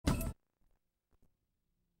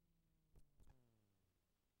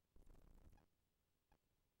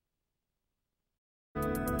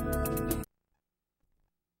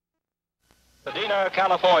Pasadena,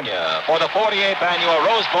 California, for the 48th annual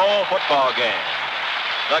Rose Bowl football game.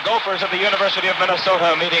 The Gophers of the University of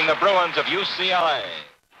Minnesota meeting the Bruins of UCLA.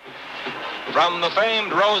 From the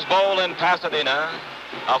famed Rose Bowl in Pasadena,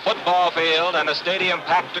 a football field and a stadium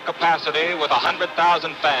packed to capacity with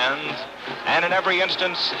 100,000 fans, and in every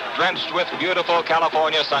instance drenched with beautiful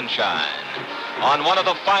California sunshine. On one of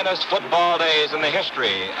the finest football days in the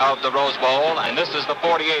history of the Rose Bowl, and this is the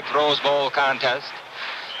 48th Rose Bowl contest.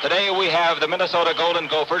 Today we have the Minnesota Golden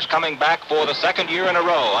Gophers coming back for the second year in a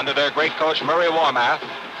row under their great coach Murray Warmath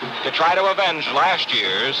to try to avenge last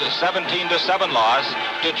year's 17-7 loss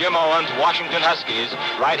to Jim Owens' Washington Huskies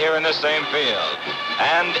right here in this same field.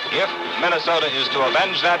 And if Minnesota is to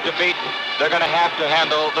avenge that defeat, they're going to have to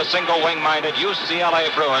handle the single wing-minded UCLA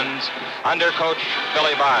Bruins under coach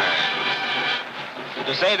Billy Barnes.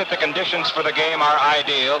 To say that the conditions for the game are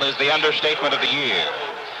ideal is the understatement of the year.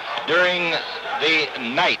 During the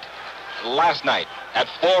night, last night, at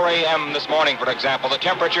 4 a.m. this morning, for example, the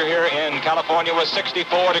temperature here in California was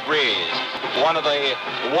 64 degrees. One of the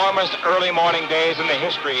warmest early morning days in the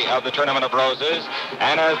history of the Tournament of Roses.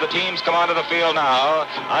 And as the teams come onto the field now,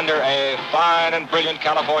 under a fine and brilliant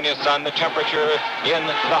California sun, the temperature in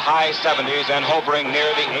the high 70s and hovering near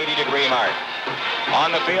the 80-degree mark.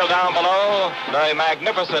 On the field down below, the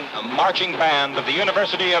magnificent marching band of the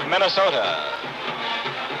University of Minnesota.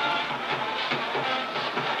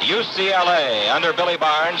 UCLA, under Billy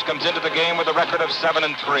Barnes, comes into the game with a record of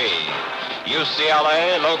 7-3.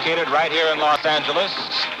 UCLA, located right here in Los Angeles,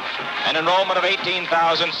 an enrollment of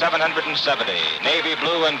 18,770. Navy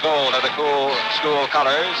blue and gold are the cool school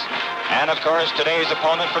colors. And, of course, today's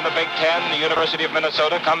opponent from the Big Ten, the University of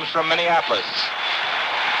Minnesota, comes from Minneapolis.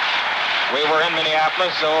 We were in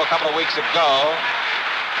Minneapolis, a couple of weeks ago,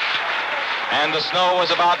 and the snow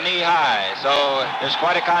was about knee-high, so there's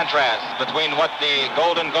quite a contrast between what the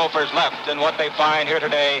Golden Gophers left and what they find here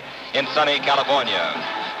today in sunny California.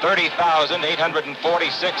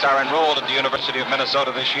 30,846 are enrolled at the University of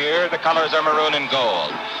Minnesota this year. The colors are maroon and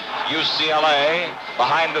gold. UCLA,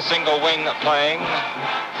 behind the single wing playing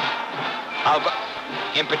of,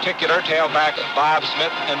 in particular, tailback Bob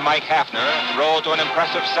Smith and Mike Hafner, rolled to an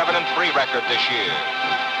impressive 7-3 record this year.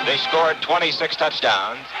 They scored 26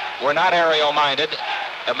 touchdowns. Were not aerial-minded,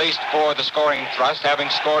 at least for the scoring thrust,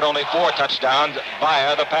 having scored only 4 touchdowns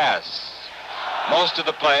via the pass. Most of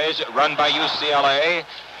the plays run by UCLA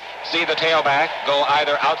see the tailback go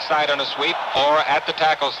either outside on a sweep or at the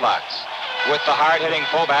tackle slots, with the hard-hitting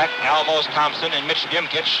fullback Almos Thompson and Mitch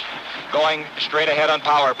Dimkich going straight ahead on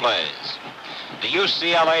power plays. The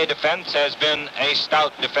UCLA defense has been a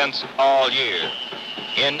stout defense all year.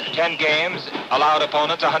 In 10 games, allowed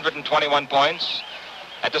opponents 121 points.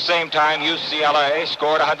 At the same time, UCLA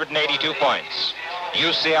scored 182 points.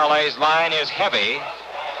 UCLA's line is heavy,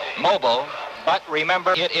 mobile, but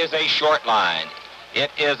remember, it is a short line.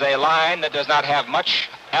 It is a line that does not have much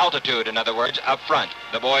altitude, in other words, up front.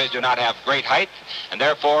 The boys do not have great height and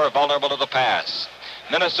therefore are vulnerable to the pass.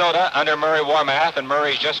 Minnesota, under Murray Warmath, and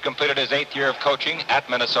Murray's just completed his 8th year of coaching at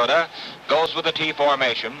Minnesota, goes with the T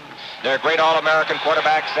formation. Their great All-American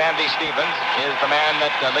quarterback, Sandy Stevens, is the man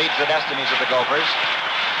that leads the destinies of the Gophers.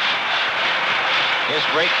 His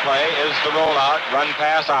great play is the rollout,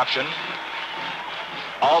 run-pass option.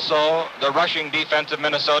 Also, the rushing defense of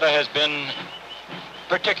Minnesota has been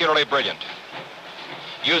particularly brilliant,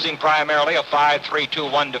 using primarily a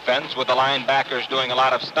 5-3-2-1 defense with the linebackers doing a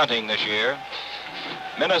lot of stunting this year.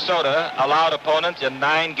 Minnesota allowed opponents in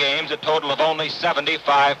 9 games a total of only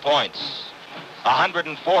 75 points.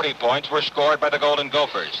 140 points were scored by the Golden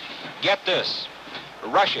Gophers. Get this,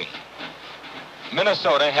 rushing.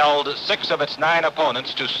 Minnesota held 6 of its 9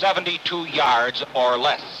 opponents to 72 yards or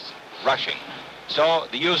less rushing. So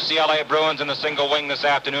the UCLA Bruins in the single wing this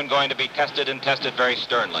afternoon going to be tested and tested very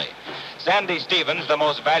sternly. Sandy Stevens, the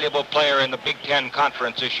most valuable player in the Big Ten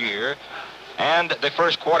Conference this year, and the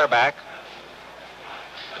first quarterback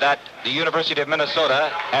that the University of Minnesota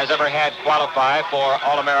has ever had qualify for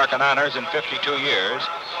All-American honors in 52 years,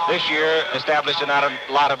 this year established a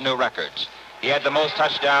lot of new records. He had the most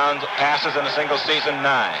touchdowns passes in a single season,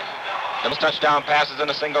 9. The most touchdown passes in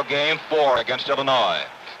a single game, 4 against Illinois.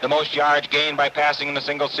 The most yards gained by passing in a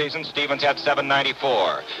single season, Stevens had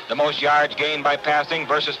 794. The most yards gained by passing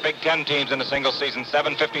versus Big Ten teams in a single season,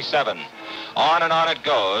 757. On and on it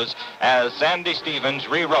goes as Sandy Stevens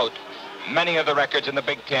rewrote many of the records in the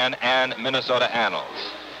Big Ten and Minnesota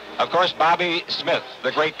annals. Of course, Bobby Smith,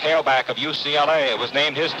 the great tailback of UCLA, was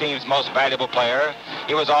named his team's most valuable player.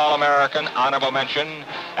 He was All-American, honorable mention,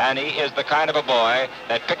 and he is the kind of a boy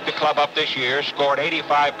that picked the club up this year, scored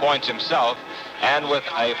 85 points himself, and with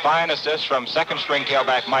a fine assist from second-string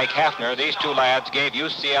tailback Mike Hafner, these two lads gave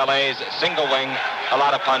UCLA's single wing a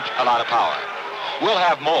lot of punch, a lot of power. We'll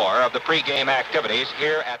have more of the pregame activities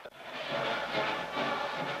here at the...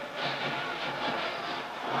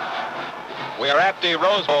 We are at the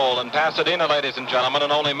Rose Bowl in Pasadena, ladies and gentlemen,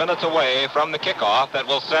 and only minutes away from the kickoff that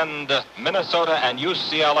will send Minnesota and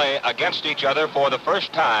UCLA against each other for the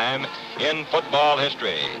first time in football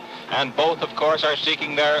history. And both, of course, are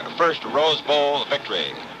seeking their first Rose Bowl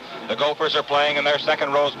victory. The Gophers are playing in their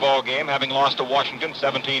second Rose Bowl game, having lost to Washington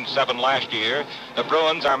 17-7 last year. The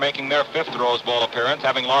Bruins are making their fifth Rose Bowl appearance,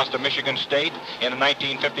 having lost to Michigan State in a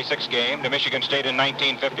 1956 game, to Michigan State in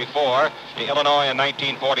 1954, to Illinois in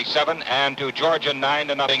 1947, and to Georgia 9-0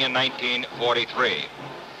 in 1943.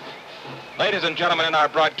 Ladies and gentlemen, in our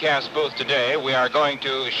broadcast booth today, we are going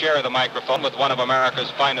to share the microphone with one of America's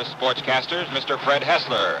finest sportscasters, Mr. Fred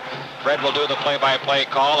Hessler. Fred will do the play-by-play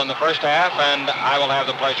call in the first half, and I will have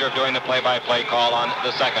the pleasure of doing the play-by-play call on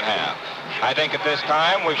the second half. I think at this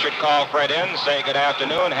time we should call Fred in, say good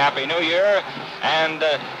afternoon, Happy New Year, and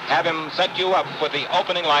have him set you up with the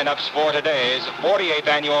opening lineups for today's 48th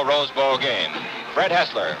annual Rose Bowl game. Fred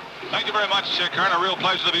Hessler. Thank you very much, Kern. A real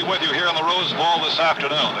pleasure to be with you here in the Rose Bowl this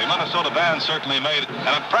afternoon. The Minnesota band certainly made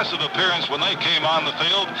an impressive appearance when they came on the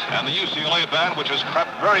field, and the UCLA band, which has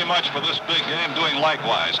prepped very much for this big game, doing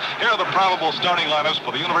likewise. Here are the probable starting lineups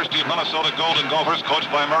for the University of Minnesota Golden Gophers, coached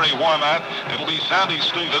by Murray Warmatt. It'll be Sandy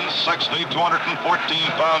Stevens, 6 feet,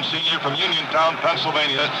 214-pound senior from Uniontown,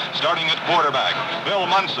 Pennsylvania, starting at quarterback. Bill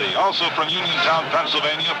Muncy, also from Uniontown,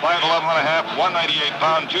 Pennsylvania, 5'11.5",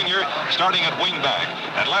 198-pound junior, starting at wingback.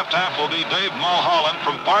 At left half will be Dave Mulholland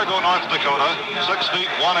from Fargo, North Dakota, 6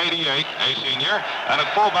 feet, 188, a senior. And at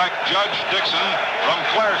fullback, Judge Dixon from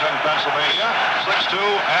Clairton, Pennsylvania, 6'2"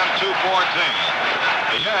 and 214.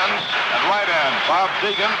 The ends at right end, Bob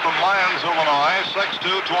Deegan from Lyons, Illinois,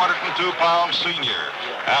 6'2", 202-pound senior.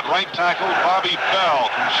 At right tackle, Bobby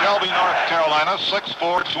Bell from Shelby, North Carolina,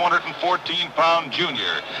 6'4", 214-pound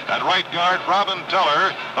junior. At right guard, Robin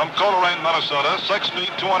Teller from Coleraine, Minnesota, 6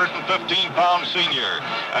 feet, 215-pound senior.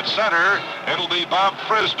 At center, it'll be Bob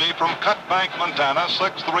Frisbee from Cutbank, Montana,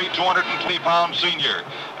 6'3", 220-pound senior.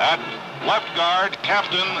 At left guard,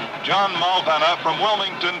 Captain John Malvena from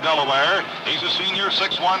Wilmington, Delaware. He's a senior,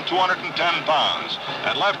 6'1", 210 pounds.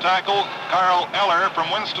 At left tackle, Carl Eller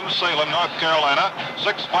from Winston-Salem, North Carolina,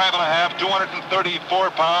 6'5.5",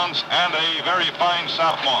 234 pounds, and a very fine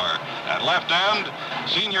sophomore. At left end,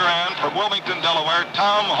 senior end from Wilmington, Delaware,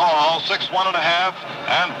 Tom Hall, 6'1.5",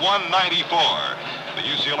 and 194. The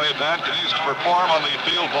UCLA band continues to perform on the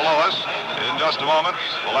field below us. In just a moment,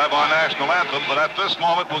 we'll have our national anthem, but at this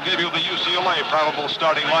moment, we'll give you the UCLA probable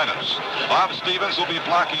starting lineups. Bob Stevens will be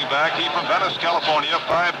blocking back. He from Venice, California,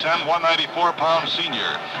 5'10", 194-pound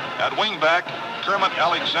senior. At wingback, Kermit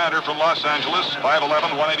Alexander from Los Angeles,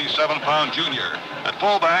 5'11", 187-pound junior. At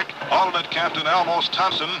fullback, alternate captain Elmos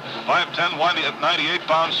Thompson, 5'10",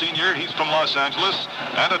 98-pound senior. He's from Los Angeles.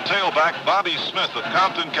 And at tailback, Bobby Smith of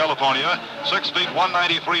Compton, California, 6 feet,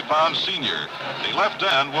 193-pound senior. The left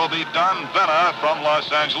end will be Don Vena from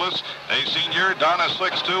Los Angeles, a senior. Don is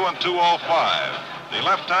 6'2" and 205. The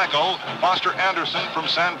left tackle, Foster Anderson from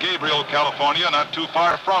San Gabriel, California, not too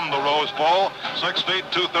far from the Rose Bowl, 6 feet,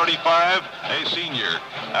 235, a senior.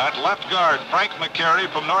 At left guard, Frank McCary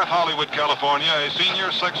from North Hollywood, California, a senior,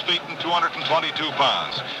 6 feet and 222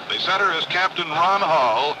 pounds. The center is Captain Ron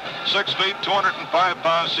Hall, 6 feet, 205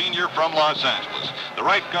 pounds, senior from Los Angeles. The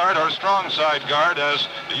right guard, or strong side guard, as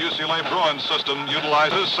the UCLA Bruins system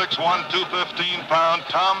utilizes, 6'1", 215-pound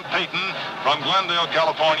Tom Payton from Glendale,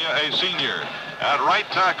 California, a senior. At right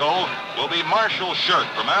tackle will be Marshall Shirk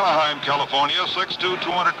from Anaheim, California, 6'2",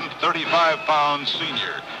 235-pound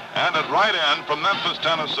senior. And at right end from Memphis,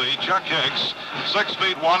 Tennessee, Chuck Hicks, 6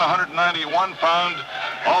 feet, 191-pound,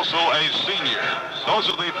 also a senior. Those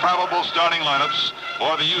are the probable starting lineups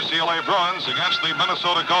for the UCLA Bruins against the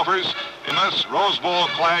Minnesota Gophers in this Rose Bowl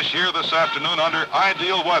clash here this afternoon under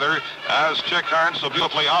ideal weather, as Chick Hearn so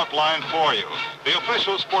beautifully outlined for you. The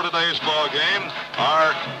officials for today's ball game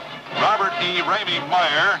are Robert E. Ramey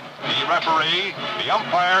Meyer, the referee. The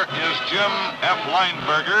umpire is Jim F.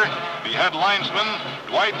 Lineberger. The head linesman,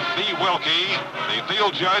 Dwight B. Wilkie. The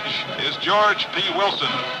field judge is George P. Wilson.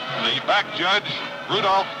 The back judge,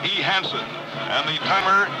 Rudolph E. Hansen. And the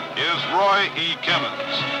timer is Roy E.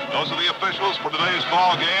 Kimmons. Those are the officials for today's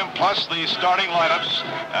ball game, plus the starting lineups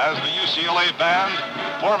as the UCLA band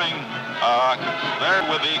forming there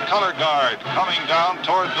with the color guard coming down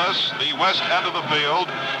toward this, the west end of the field.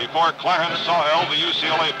 before Clarence Sawhill, the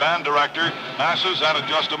UCLA band director, passes, and in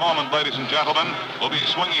just a moment, ladies and gentlemen, will be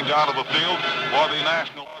swinging down to the field for the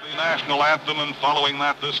national anthem, and following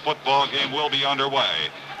that, this football game will be underway.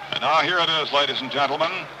 And now here it is, ladies and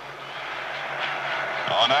gentlemen,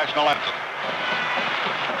 our national anthem.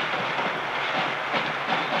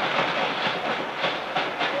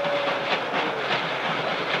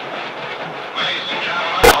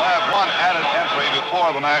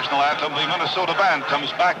 Before the national anthem, the Minnesota band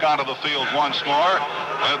comes back onto the field once more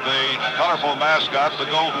with the colorful mascot, the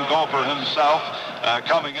Golden Gopher himself,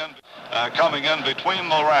 coming in between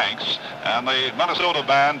the ranks, and the Minnesota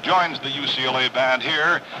band joins the UCLA band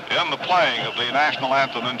here in the playing of the national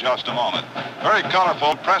anthem in just a moment. Very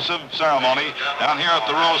colorful, impressive ceremony down here at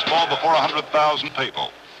the Rose Bowl before 100,000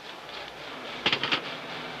 people.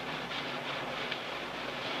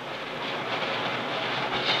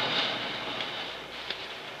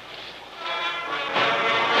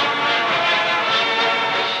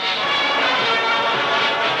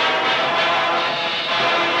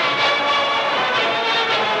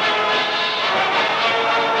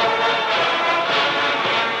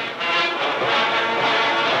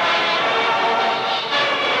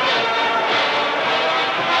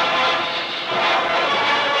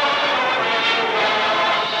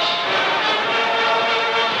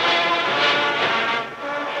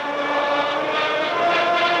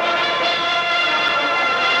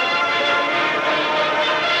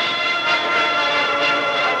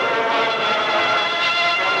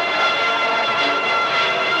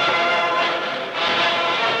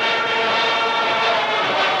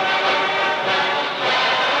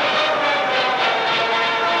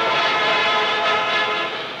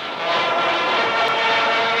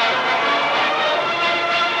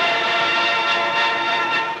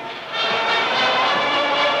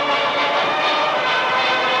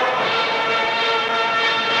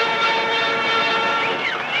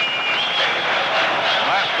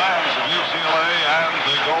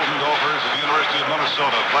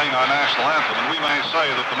 Playing our national anthem, and we may say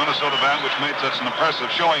that the Minnesota band, which made such an impressive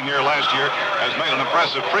showing here last year, has made an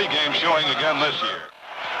impressive pregame showing again this year.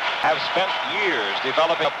 Have spent years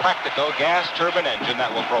developing a practical gas turbine engine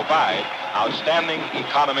that will provide outstanding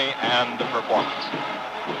economy and performance.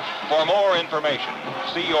 For more information,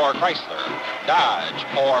 see your Chrysler, Dodge,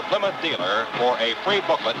 or Plymouth dealer for a free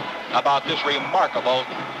booklet about this remarkable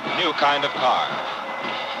new kind of car.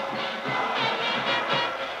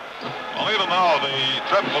 Well, even though the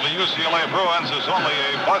trip for the UCLA Bruins is only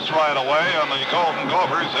a bus ride away on the Golden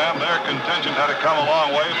Gophers, and their contingent had to come a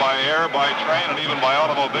long way by air, by train, and even by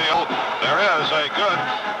automobile, there is a good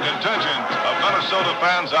contingent of Minnesota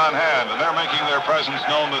fans on hand, and they're making their presence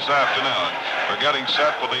known this afternoon. We're getting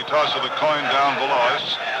set for the toss of the coin down below us.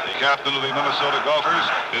 The captain of the Minnesota Gophers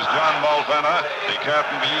is John Mulvaney, the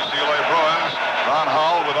captain of the UCLA Bruins, Ron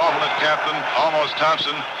Hall, with alternate captain Almost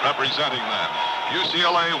Thompson representing them.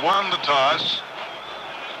 UCLA won the toss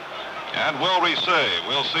and will receive.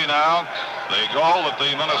 We'll see now. The goal that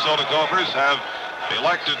the Minnesota Gophers have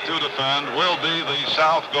elected to defend will be the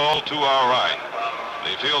south goal to our right.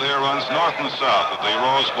 The field here runs north and south at the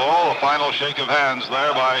Rose Bowl. A final shake of hands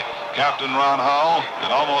there by Captain Ron Howell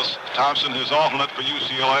and Almost Thompson, his alternate for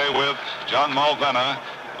UCLA, with John Mulvaney,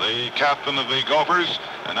 the captain of the Gophers.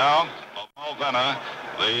 And now Mulvaney,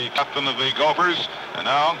 the captain of the Gophers, and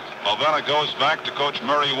now Mulvaney goes back to Coach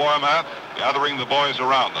Murray Warmath, gathering the boys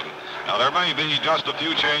around them. Now, there may be just a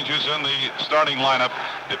few changes in the starting lineup,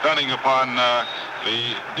 depending upon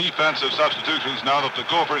the defensive substitutions now that the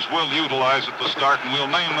Gophers will utilize at the start, and we'll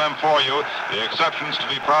name them for you, the exceptions to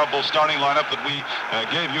the probable starting lineup that we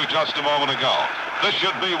gave you just a moment ago. This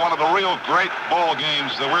should be one of the real great ball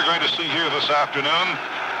games that we're going to see here this afternoon,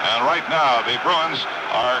 and right now the Bruins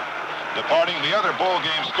are departing. The other bowl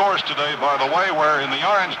game scores today, by the way, were in the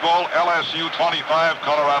Orange Bowl, LSU 25,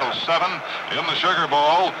 Colorado 7. In the Sugar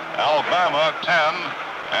Bowl, Alabama 10,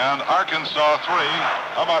 and Arkansas 3.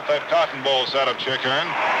 How about that Cotton Bowl setup, Chick Hearn?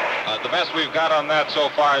 The best we've got on that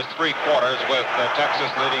so far is 3 quarters, with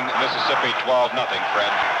Texas leading Mississippi 12-0,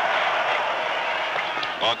 Fred.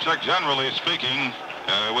 Well, Chick, generally speaking,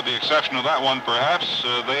 with the exception of that one, perhaps,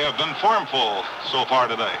 they have been formful so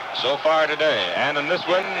far today. So far today. And in this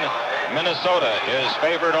win, Minnesota is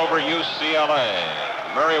favored over UCLA.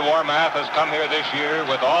 Murray Warmath has come here this year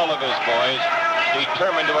with all of his boys,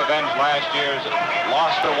 determined to avenge last year's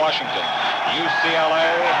loss to Washington.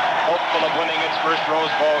 UCLA hopeful of winning its first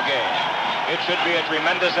Rose Bowl game. It should be a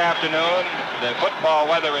tremendous afternoon. The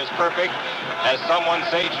football weather is perfect. As someone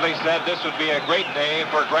sagely said, this would be a great day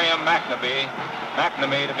for Graham McNamee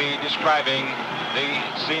to be describing the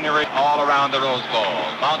scenery all around the Rose Bowl.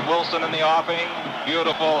 Mount Wilson in the offing,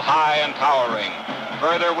 beautiful, high, and towering.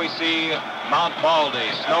 Further, we see Mount Baldy,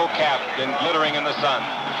 snow-capped and glittering in the sun.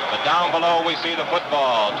 But down below, we see the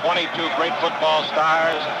football, 22 great football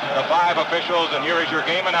stars, the 5 officials, and here is your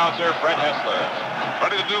game announcer, Fred Hessler.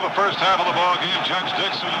 Ready to do the first half of the ball game. Judge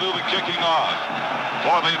Dixon to do the kicking off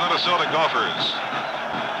for the Minnesota Gophers.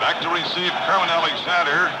 Back to receive Kerwin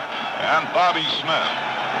Alexander and Bobby Smith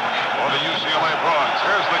for the UCLA Bruins.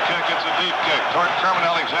 Here's the kick. It's a deep kick toward Kerwin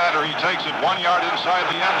Alexander. He takes it 1 yard inside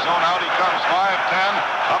the end zone. Out he comes. 5, 10,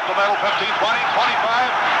 up the middle, 15, 20, 25,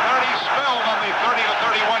 30. Spilled on the 30 to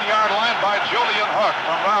 31 yard line by Julian Hook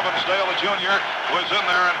from Robbinsdale. The junior was in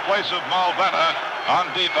there in place of Malvena on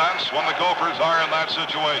defense when the Gophers are in that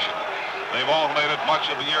situation. They've alternated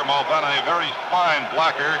much of the year. Malvena, a very fine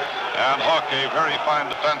blocker, and Hook, a very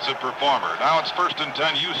fine defensive performer. Now it's 1st and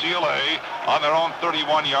 10, UCLA on their own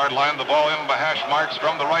 31-yard line. The ball in the hash marks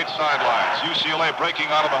from the right sidelines. UCLA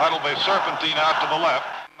breaking out of the huddle. They serpentine out to the left.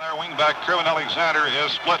 Their wingback, Kerwin Alexander,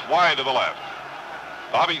 is split wide to the left.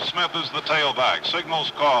 Bobby Smith is the tailback.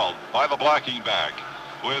 Signals called by the blocking back,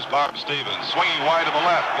 who is Bob Stevens. Swinging wide to the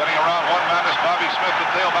left. Getting around one man is Bobby Smith,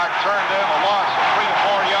 the tailback, turned in. A loss of 3 to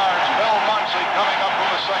 4 yards. Bill Muncy coming up from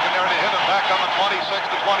the secondary to hit him back on the 26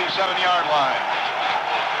 to 27-yard line.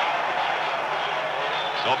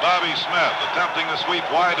 So Bobby Smith attempting to sweep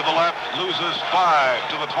wide to the left, loses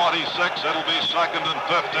 5 to the 26. It'll be 2nd and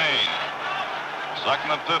 15.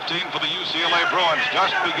 2nd and 15 for the UCLA Bruins.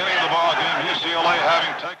 Just beginning the ball game. UCLA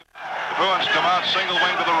having taken. The Bruins come out single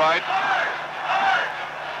wing to the right.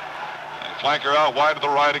 Flanker out wide to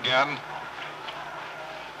the right again.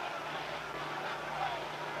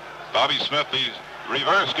 Bobby Smith, the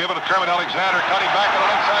reverse given to Kerwin Alexander, cutting back on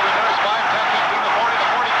the inside reverse, 5, 10, 15, the 40, the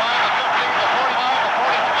 45, the 50, the 45, the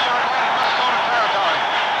 42-yard line in Minnesota territory.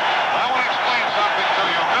 I want to explain something to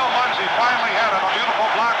you. Bill Muncy finally had a beautiful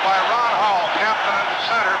block by Ron Hall, captain and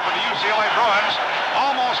center for the UCLA Bruins.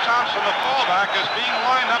 Almost Thompson, the fullback, is being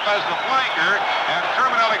lined up as the flanker, and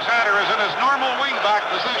Kerwin Alexander is in his normal wingback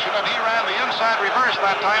position, and he ran the inside reverse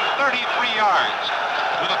that time, 33 yards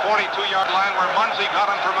to the 42-yard line where Muncy got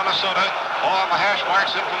him for Minnesota. All on the hash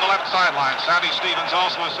marks in from the left sideline. Sandy Stevens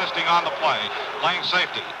also assisting on the play, playing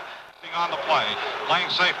safety. On the play,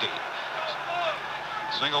 playing safety.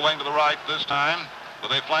 Single wing to the right this time.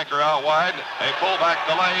 With a flanker out wide, a fullback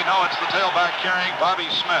delay. No, it's the tailback carrying Bobby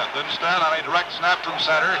Smith. Instead, on a direct snap from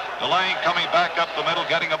center, delaying, coming back up the middle,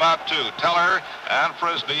 getting about 2. Teller and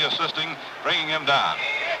Frisbee assisting, bringing him down.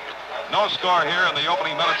 No score here in the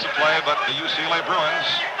opening minutes of play, but the UCLA Bruins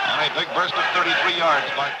on a big burst of 33 yards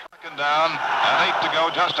by tracking down, and 8 to go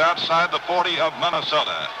just outside the 40 of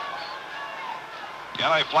Minnesota.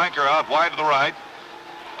 Again, a flanker out wide to the right.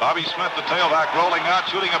 Bobby Smith, the tailback, rolling out,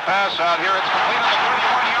 shooting a pass out here. It's complete on the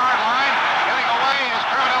 31-yard line. Getting away is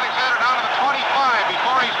Kerwin Alexander down to the 25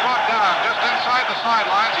 before he's brought down. Just inside the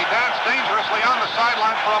sidelines. He danced dangerously on the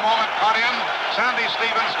sideline for a moment, cut in. Sandy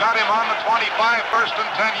Stevens got him on the 25, 1st and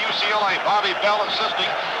 10 UCLA. Bobby Bell assisting.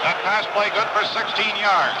 That pass play good for 16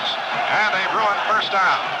 yards. And a Bruin first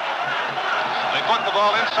down. They put the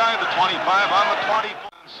ball inside the 25 on the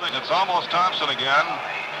 24. It's almost Thompson again,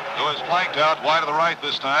 who is flanked out wide to the right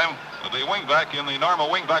this time. With the wingback in the normal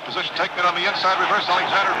wingback position, taking it on the inside reverse.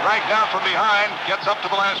 Alexander dragged down from behind, gets up to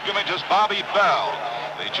the line of scrimmage as Bobby Bell.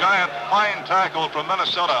 The giant fine tackle from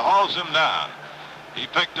Minnesota hauls him down. He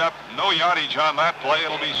picked up no yardage on that play.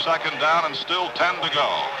 It'll be 2nd down and still 10 to go.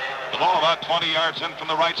 The ball about 20 yards in from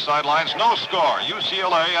the right sidelines. No score.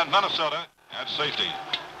 UCLA and Minnesota at safety.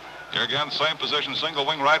 Here again, same position, single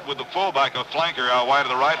wing right with the fullback, a flanker out wide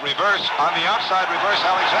to the right. Reverse on the outside, reverse.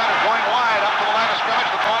 Alexander going wide up to the line of scrimmage.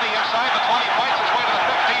 The 20 inside, the 20 fights his way to the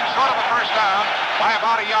 15, short of a first down by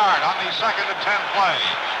about a yard on the 2nd and 10 play.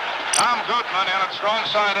 Tom Gutman in at strong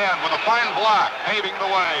side end with a fine block, paving the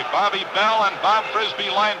way. Bobby Bell and Bob Frisbee,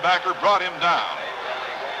 linebacker, brought him down.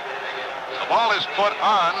 The ball is put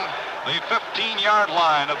on the 15-yard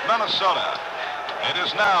line of Minnesota. It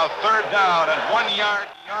is now 3rd down and 1 yard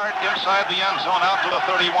inside the end zone out to the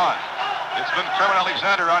 31. It's been Kerwin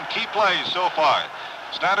Alexander on key plays so far.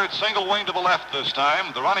 Standard single wing to the left this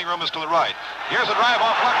time. The running room is to the right. Here's a drive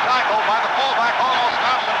off left tackle by the fullback, almost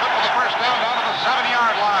Thompson, good for the first down down to the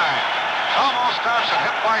 7-yard line. Almost Thompson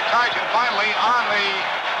hit by Kaijan finally on the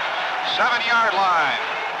 7-yard line.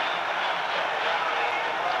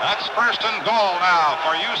 That's 1st and goal now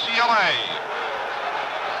for UCLA.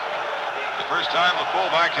 First time the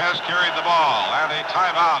fullback has carried the ball, and a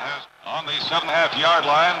timeout on the 7.5-yard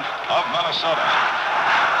line of Minnesota.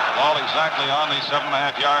 Ball exactly on the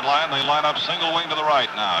 7.5-yard line. They line up single wing to the right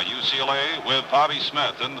now. UCLA with Bobby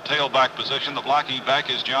Smith in the tailback position. The blocking back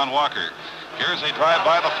is John Walker. Here's a drive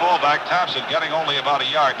by the fullback. Thompson getting only about a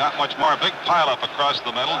yard, not much more. Big pileup across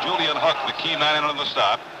the middle. Julian Hook, the key man in on the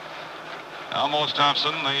stop. Elmos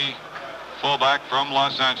Thompson, the fullback from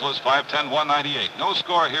Los Angeles, 5'10", 198. No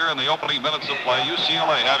score here in the opening minutes of play.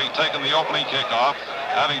 UCLA having taken the opening kickoff,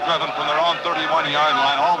 having driven from their own 31-yard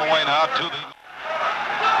line all the way now to the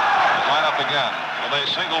line up again with a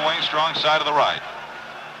single wing strong side of the right.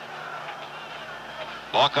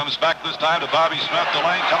 Ball comes back this time to Bobby Smith. The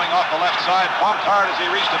lane coming off the left side. Bumped hard as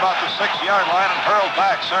he reached about the 6-yard line and hurled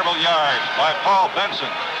back several yards by Paul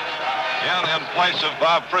Benson in place of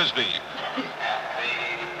Bob Frisbee.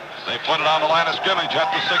 They put it on the line of scrimmage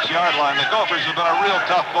at the 6-yard line. The Gophers have been a real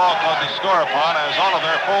tough ball club to score upon, as all of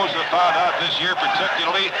their foes have found out this year,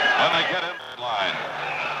 particularly when they get in the line.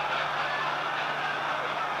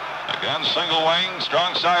 Again, single wing,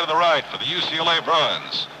 strong side of the right for the UCLA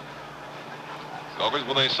Bruins. Gophers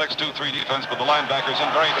with a 6-2-3 defense, but the linebackers in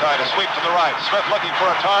very tight. A sweep to the right. Smith looking for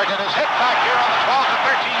a target. Is hit back here on the 12 to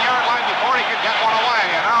 13-yard line before he could get one away.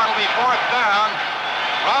 And now it'll be fourth down.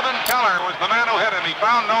 Robin Keller was the man who hit him. He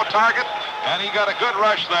found no target, and he got a good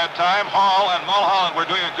rush that time. Hall and Mulholland were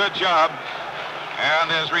doing a good job, and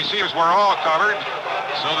his receivers were all covered,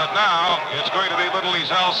 so that now it's going to be little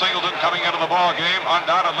Ezell Singleton coming into the ball game,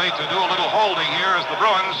 undoubtedly to do a little holding here as the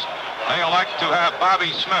Bruins, they elect to have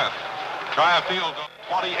Bobby Smith try a field goal,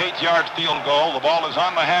 28-yard field goal. The ball is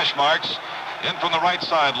on the hash marks, in from the right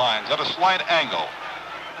sidelines at a slight angle.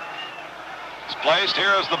 It's placed.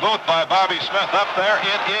 Here is the boot by Bobby Smith up there.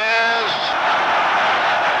 It is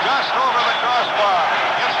just over the crossbar.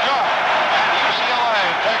 It's good. And UCLA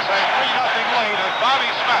takes a 3-0 lead as Bobby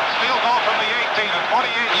Smith's field goal from the 18, a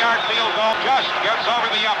 28-yard field goal, just gets over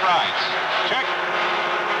the uprights. Check.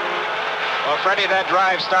 Well, Freddie, that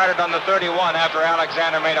drive started on the 31 after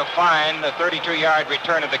Alexander made a fine, the 32-yard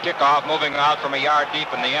return of the kickoff, moving out from a yard deep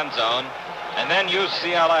in the end zone. And then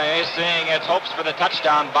UCLA, seeing its hopes for the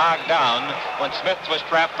touchdown bogged down when Smith was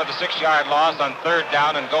trapped for the 6-yard loss on 3rd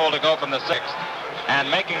down and goal to go from the 6th.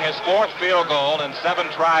 And making his 4th field goal in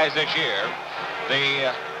 7 tries this year,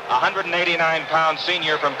 the 189-pound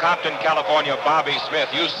senior from Compton, California, Bobby Smith,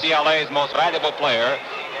 UCLA's most valuable player,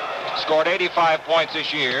 scored 85 points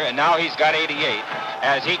this year, and now he's got 88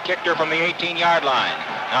 as he kicked her from the 18-yard line.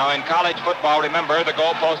 Now in college football, remember, the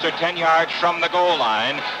goalposts are 10 yards from the goal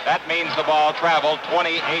line. That means the ball traveled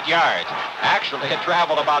 28 yards. Actually, it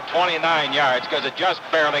traveled about 29 yards because it just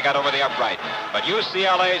barely got over the upright. But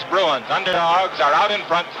UCLA's Bruins, underdogs, are out in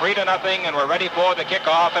front 3-0, and we're ready for the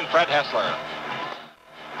kickoff and Fred Hessler.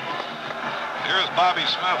 Here's Bobby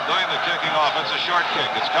Smith doing the kicking off. It's a short kick.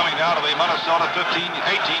 It's coming down to the Minnesota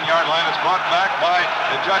 18-yard line. It's brought back by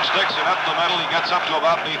Judge Dixon up the middle. He gets up to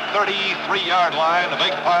about the 33-yard line. A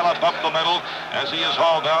big pileup up the middle as he is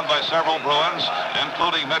hauled down by several Bruins,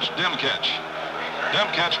 including Mitch Dimkich.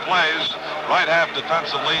 Dimkich plays right half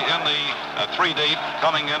defensively in the 3 deep,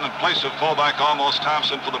 coming in place of fullback Elmos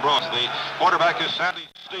Thompson for the Bruins. The quarterback is Sandy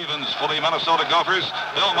Stevens for the Minnesota Gophers.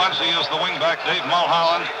 Bill Muncie is the wingback. Dave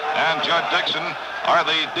Mulholland and Judd Dixon are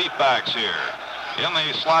the deep backs here. In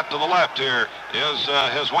the slot to the left here is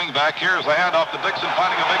his wingback. Here's the handoff to Dixon,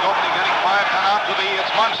 finding a big opening, getting 5 out to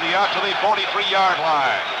it's Muncie out to the 43-yard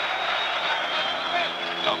line.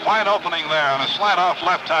 A fine opening there on a slant off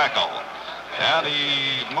left tackle. And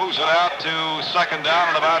he moves it out to 2nd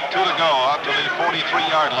down and about 2 to go out to the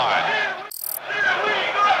 43-yard line.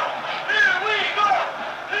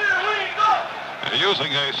 They're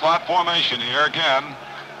using a slot formation here again,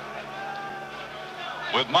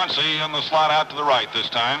 with Muncie in the slot out to the right this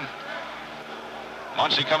time.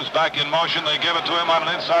 Muncie comes back in motion. They give it to him on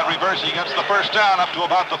an inside reverse. He gets the first down up to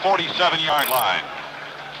about the 47-yard line.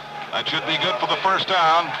 That should be good for the first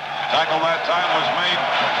down. Tackle that time was made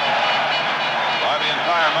by the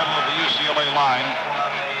entire middle of the UCLA line.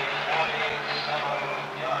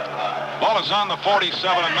 Ball is on the 47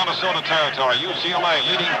 in Minnesota territory. UCLA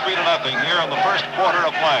leading 3-0 here in the first quarter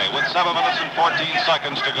of play with 7 minutes and 14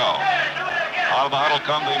 seconds to go. Out of the huddle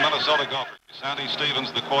come the Minnesota Gophers. Sandy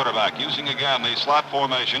Stevens, the quarterback, using again the slot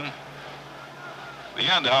formation. The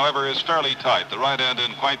end, however, is fairly tight. The right end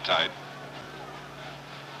in quite tight.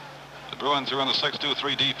 The Bruins are in the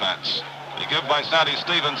 6-2-3 defense. They give by Sandy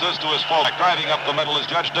Stevens. This to his fullback. Driving up the middle is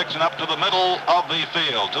Judge Dixon up to the middle of the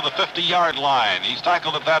field, to the 50-yard line. He's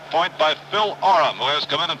tackled at that point by Phil Oram, who has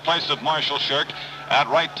come in place of Marshall Shirk at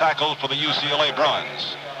right tackle for the UCLA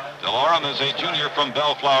Bruins. Phil Oram is a junior from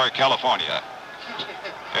Bellflower, California.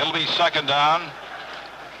 It'll be 2nd down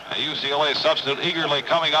A UCLA substitute eagerly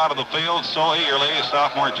coming out of the field, so eagerly,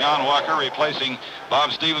 sophomore John Walker replacing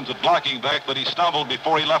Bob Stevens at blocking back, but he stumbled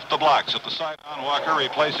before he left the blocks. At the side, John Walker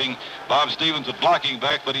replacing Bob Stevens at blocking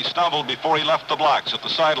back, but he stumbled before he left the blocks at the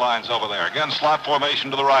sidelines over there. Again, slot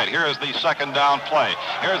formation to the right. Here is the second down play.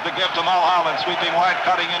 Here's the give to Mulholland, sweeping wide,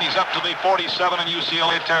 cutting in. He's up to the 47 in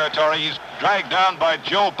UCLA territory. He's dragged down by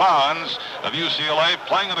Joe Bounds of UCLA,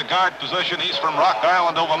 playing in the guard position. He's from Rock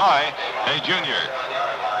Island, Illinois, a junior.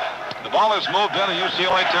 The ball has moved into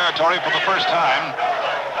UCLA territory for the first time.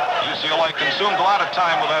 UCLA consumed a lot of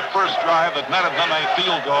time with that first drive that netted them a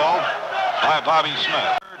field goal by Bobby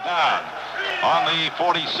Smith. Third down on the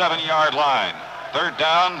 47-yard line. Third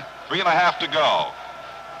down, 3.5 to go.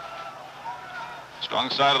 Strong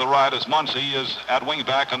side of the right as Muncie is at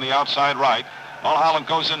wingback on the outside right. Mulholland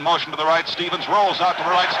goes in motion to the right. Stevens rolls out to the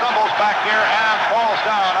right, stumbles back here, and falls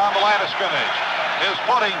down on the line of scrimmage. His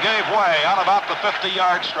footing gave way on about the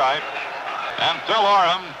 50-yard stripe, and Phil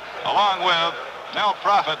Oram, along with Mel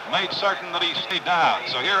Prophet, made certain that he stayed down.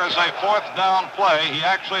 So here is a fourth down play. He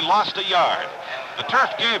actually lost a yard. The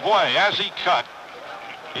turf gave way as he cut,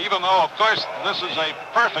 even though, of course, this is a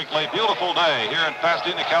perfectly beautiful day here in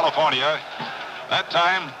Pasadena, California. That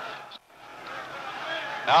time,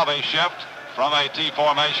 now they shift from a T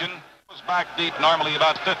formation. Goes back deep, normally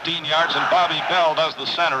about 15 yards, and Bobby Bell does the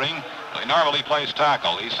centering. He normally plays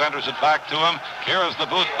tackle. He centers it back to him. Here is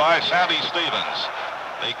the boot by Sandy Stevens.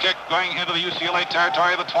 They kick going into the UCLA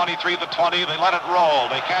territory, the 23, the 20. They let it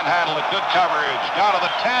roll. They can't handle it. Good coverage. Down to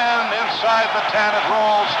the 10. Inside the 10, it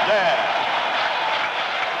rolls dead.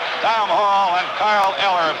 Tom Hall and Kyle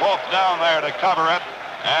Eller both down there to cover it.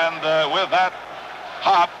 And with that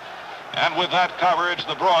hop and with that coverage,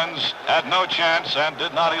 the Bruins had no chance and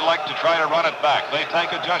did not elect to try to run it back. They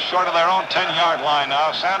take it just short of their own 10-yard line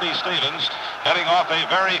now. Sandy Stevens heading off a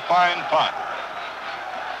very fine punt.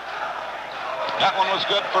 That one was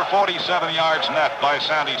good for 47 yards net by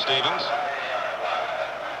Sandy Stevens.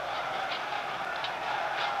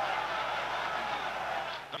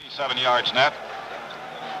 Seven yards net.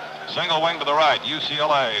 Single wing to the right,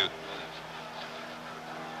 UCLA.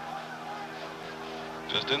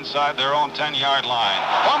 Just inside their own 10-yard line.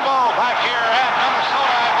 Fumble back here, and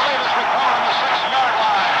Minnesota, I believe, is recovering the 6-yard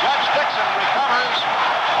line. Judge Dixon recovers.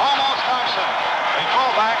 Almost Thompson. A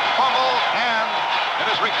fullback fumble, and it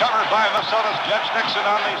is recovered by Minnesota's Judge Dixon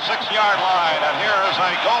on the 6-yard line. And here is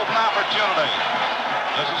a golden opportunity.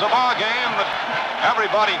 This is a ball game that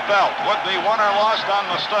everybody felt would be won or lost on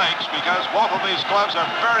mistakes, because both of these clubs are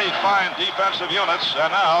very fine defensive units,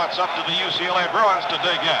 and now it's up to the UCLA Bruins to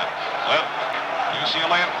dig in. With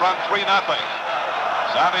UCLA in front 3-0.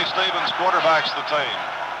 Sandy Stevens quarterbacks the team.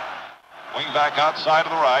 Wingback outside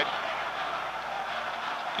to the right.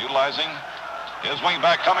 Utilizing his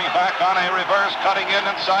wingback, coming back on a reverse, cutting in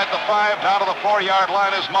inside the 5. Down to the 4-yard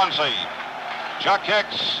line is Muncie. Chuck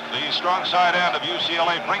Hicks, the strong side end of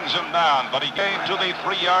UCLA, brings him down, but he came to the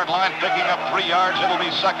 3-yard line, picking up 3 yards. It'll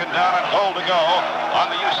be second down and goal to go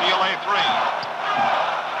on the UCLA 3.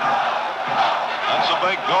 That's a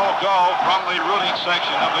big go from the rooting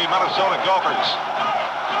section of the Minnesota Gophers.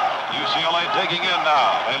 UCLA digging in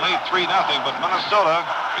now. They lead 3-0, but Minnesota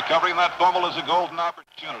recovering that fumble is a golden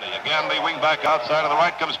opportunity. Again, the wingback outside of the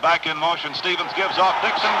right comes back in motion. Stevens gives off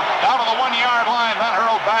Dixon down to the 1-yard line, then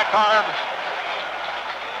hurled back hard.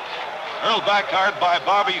 Hurled back hard by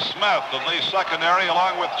Bobby Smith of the secondary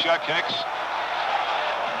along with Chuck Hicks.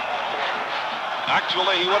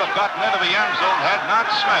 Actually, he would have gotten into the end zone had not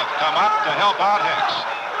Smith come up to help out Hicks.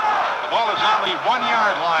 The ball is on the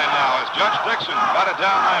 1-yard line now as Judge Dixon got it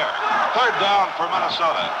down there. Third down for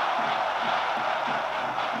Minnesota.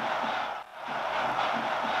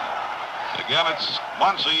 Again, it's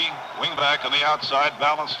Muncie, wingback on the outside,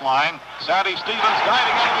 balanced line. Sandy Stevens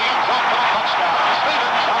diving into the end zone for the touchdown.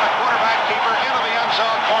 Stevens on a quarterback keeper into the end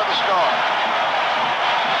zone for the score.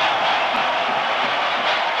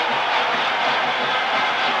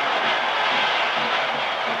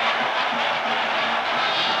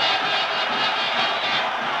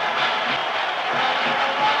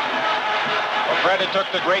 Fred, it took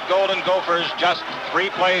the great Golden Gophers just 3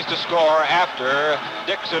 plays to score after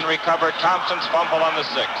Dixon recovered Thompson's fumble on the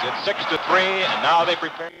 6. It's 6-3, and now they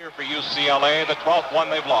prepare for UCLA, the 12th one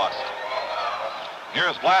they've lost.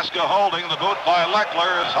 Here's Blaska holding. The boot by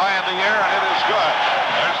Leckler is high in the air, and it is good.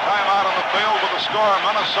 There's time out on the field with the score,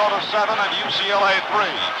 Minnesota 7 and UCLA 3.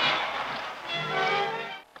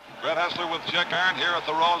 Fred Hessler with Chick Hearn here at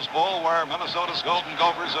the Rose Bowl, where Minnesota's Golden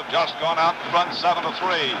Gophers have just gone out in front 7-3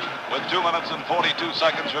 with 2 minutes and 42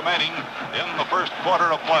 seconds remaining in the first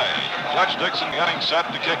quarter of play. Judge Dixon getting set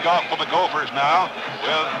to kick off for the Gophers now,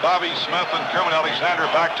 with Bobby Smith and Kermit Alexander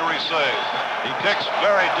back to receive. He kicks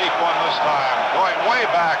very deep one this time, going way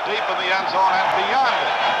back deep in the end zone and beyond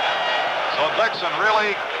it. So Dixon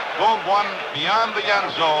really boomed one beyond the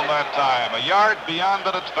end zone that time. A yard beyond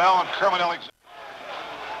it fell, and Kermit Alexander.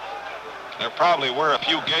 There probably were a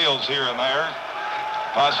few gales here and there,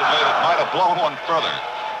 possibly that might have blown one further.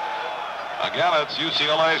 Again, it's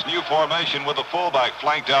UCLA's new formation with the fullback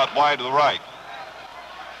flanked out wide to the right.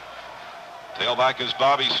 Tailback is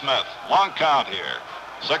Bobby Smith. Long count here.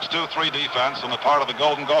 6-2-3 defense on the part of the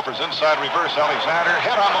Golden Gophers. Inside reverse, Alexander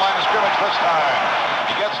hit on the line of scrimmage this time.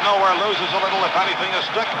 He gets nowhere, loses a little, if anything, is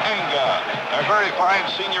Dick Enga. A very fine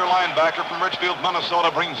senior linebacker from Richfield, Minnesota,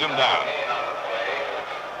 brings him down.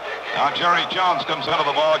 Now Jerry Jones comes into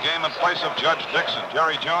the ball game in place of Judge Dixon.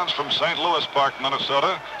 Jerry Jones from St. Louis Park,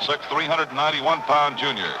 Minnesota, 6', 391-pound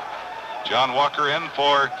junior. John Walker in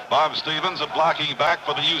for Bob Stevens, a blocking back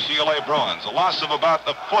for the UCLA Bruins. A loss of about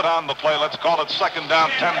a foot on the play. Let's call it second down,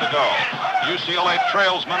 10 to go. UCLA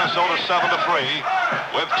trails Minnesota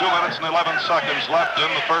 7-3 with 2 minutes and 11 seconds left in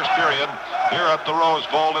the first period here at the Rose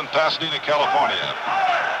Bowl in Pasadena, California.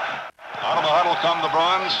 Out of the huddle come the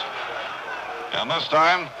Bruins, and this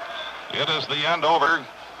time it is the end over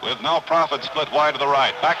with no profit, split wide to the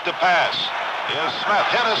right. Back to pass is Smith.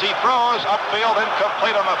 Hit as he throws. Upfield,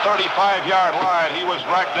 incomplete on the 35-yard line. He was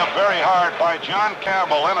racked up very hard by John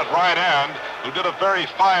Campbell in at right end, who did a very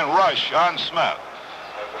fine rush on Smith.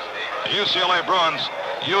 The UCLA Bruins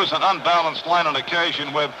use an unbalanced line on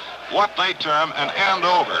occasion with what they term an end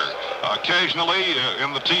over. Occasionally,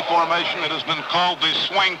 in the T formation, it has been called the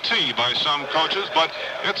swing T by some coaches, but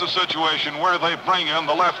it's a situation where they bring in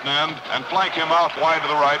the left end and flank him out wide to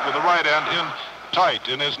the right with the right end in tight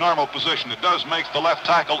in his normal position. It does make the left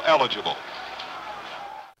tackle eligible.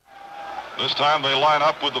 This time they line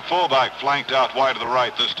up with the fullback flanked out wide to the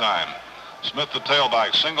right this time. Smith, the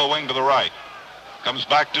tailback, single wing to the right. Comes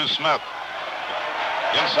back to Smith.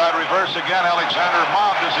 Inside reverse again, Alexander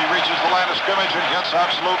mobbed as he reaches the line of scrimmage and gets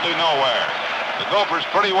absolutely nowhere. The Gophers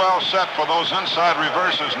pretty well set for those inside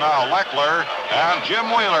reverses now. Leckler and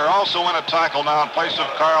Jim Wheeler also in a tackle now in place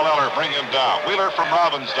of Carl Eller. Bring him down. Wheeler from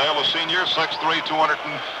Robbinsdale, a senior, 6'3", 220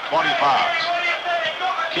 pounds.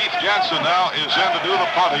 Keith Jensen now is in to do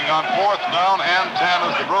the punting on 4th down and 10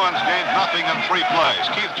 as the Bruins gained nothing in 3 plays.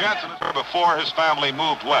 Keith Jensen is here before his family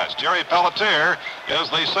moved west. Jerry Pelletier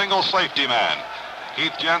is the single safety man.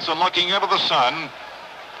 Keith Jensen looking into the sun.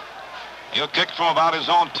 He'll kick from about his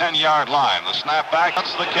own 10-yard line. The snap back,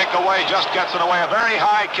 cuts the kick away, just gets it away. A very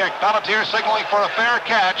high kick. Pelletier signaling for a fair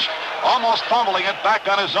catch, almost fumbling it back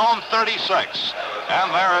on his own 36.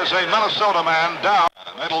 And there is a Minnesota man down.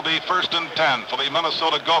 And it'll be 1st and 10 for the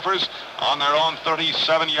Minnesota Gophers on their own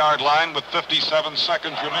 37-yard line with 57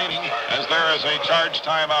 seconds remaining as there is a charge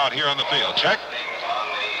timeout here on the field. Check.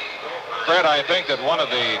 Fred, I think that one of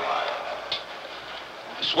the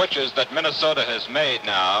switches that Minnesota has made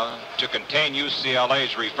now to contain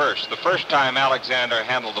UCLA's reverse. The first time Alexander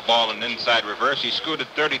handled the ball in inside reverse, he scooted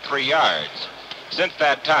 33 yards. Since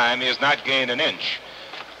that time, he has not gained an inch.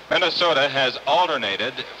 Minnesota has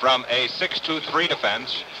alternated from a 6-2-3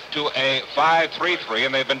 defense to a 5-3-3,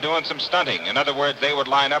 and they've been doing some stunting. In other words, they would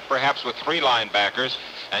line up perhaps with 3 linebackers,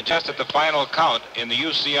 and just at the final count in the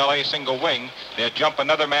UCLA single wing, they'd jump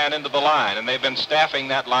another man into the line, and they've been staffing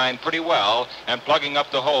that line pretty well and plugging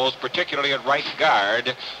up the holes, particularly at right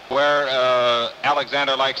guard, where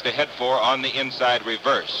Alexander likes to head for on the inside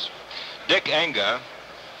reverse. Dick Enga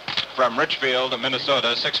from Richfield,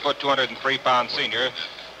 Minnesota, 6', 203-pound senior.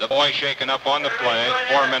 The boy shaken up on the play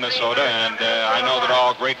for Minnesota, and I know that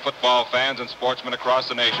all great football fans and sportsmen across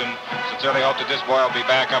the nation sincerely hope that this boy will be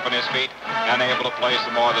back up on his feet and able to play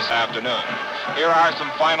some more this afternoon. Here are some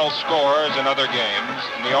final scores in other games.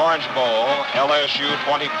 In the Orange Bowl, LSU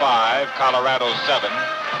 25, Colorado 7.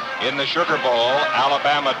 In the Sugar Bowl,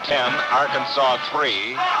 Alabama 10, Arkansas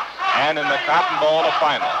 3. And in the Cotton Bowl, the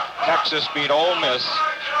final, Texas beat Ole Miss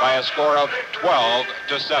by a score of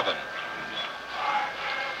 12-7.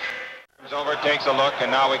 Over, takes a look, and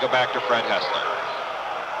now we go back to Fred Hessler.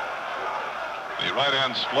 The right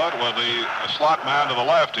end split with the slot man to the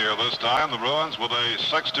left here this time. The Bruins with a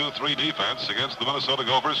 6-2-3 defense against the Minnesota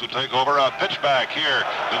Gophers, who take over. A pitch back here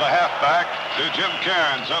to the halfback, to Jim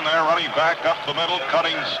Cairns in there, running back up the middle,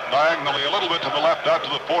 cutting diagonally a little bit to the left out to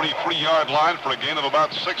the 43-yard line for a gain of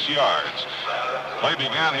about 6 yards. Play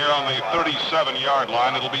began here on the 37-yard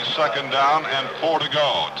line. It'll be second down and 4 to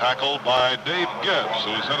go. Tackled by Dave Gibbs,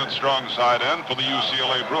 who's in at strong side end for the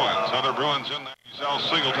UCLA Bruins. Other Bruins in there. Al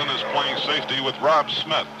Singleton is playing safety with Rob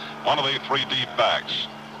Smith, one of the 3 deep backs.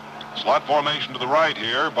 Slot formation to the right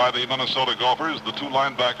here by the Minnesota Gophers. The 2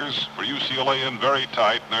 linebackers for UCLA in very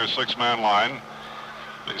tight in their 6-man line.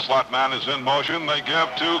 The slot man is in motion. They give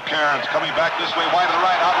to Cairns, coming back this way, wide to the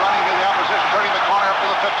right, outrunning the opposition, turning the corner up to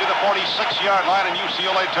the 50 to 46-yard line in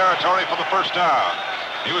UCLA territory for the first down.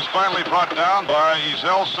 He was finally brought down by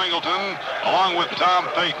Al Singleton along with Tom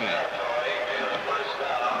Payton.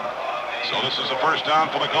 So this is a first down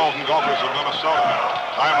for the Golden Gophers of Minnesota.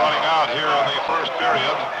 Time running out here in the first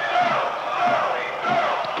period.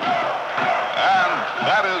 And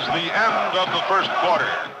that is the end of the first quarter.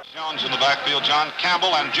 Jones in the backfield, John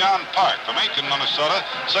Campbell and John Park from Aiken, Minnesota.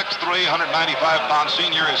 6'3", 195-pound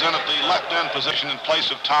senior is in at the left end position in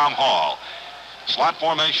place of Tom Hall. Slot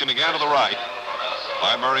formation again to the right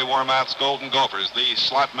by Murray Warmath's Golden Gophers. The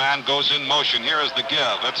slot man goes in motion. Here is the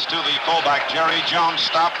give. It's to the fullback, Jerry Jones,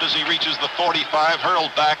 stopped as he reaches the 45,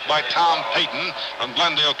 hurled back by Tom Payton from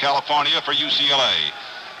Glendale, California for UCLA.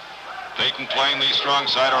 Payton playing the strong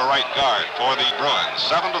side or right guard for the Bruins.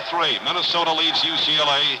 7-3. Minnesota leads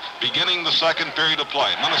UCLA beginning the second period of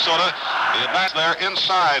play. Minnesota, the advance there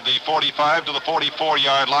inside the 45 to the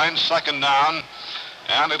 44-yard line. Second down,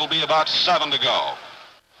 and it'll be about 7 to go.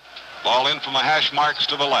 Ball in from the hash marks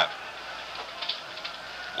to the left.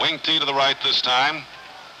 Wing T to the right this time.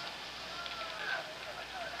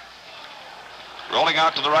 Rolling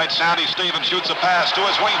out to the right, Sandy Stevens shoots a pass to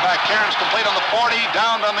his wingback. Cairns complete on the 40,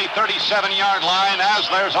 down on the 37-yard line, as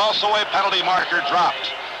there's also a penalty marker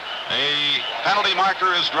dropped. A penalty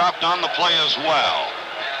marker is dropped on the play as well.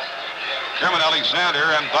 Kermit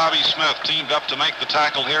Alexander and Bobby Smith teamed up to make the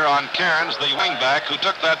tackle here on Cairns, the wingback, who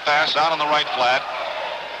took that pass out on the right flat.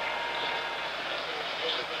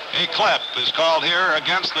 A clip is called here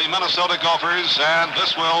against the Minnesota Gophers, and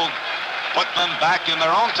this will put them back in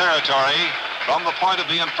their own territory. From the point of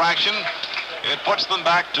the infraction, it puts them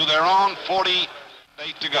back to their own 48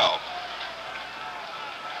 to go.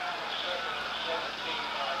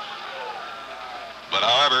 But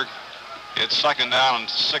however, it's second down and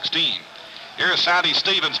 16. Here's Sandy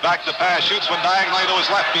Stevens back to pass, shoots one diagonally to his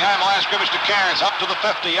left behind the last scrimmage to Cairns, up to the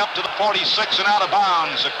 50, up to the 46 and out of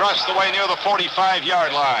bounds across the way near the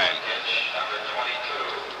 45-yard line.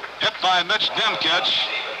 Hit by Mitch Dimkich,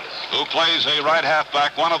 who plays a right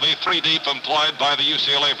halfback, one of the 3 deep employed by the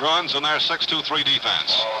UCLA Bruins in their 6-2-3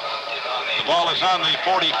 defense. The ball is on the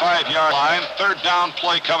 45-yard line. Third down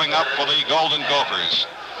play coming up for the Golden Gophers.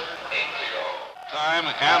 Time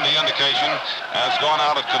and the indication has gone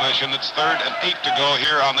out of commission. It's 3rd and 8 to go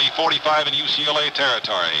here on the 45 in UCLA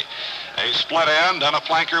territory. A split end and a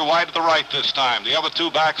flanker wide to the right this time. The other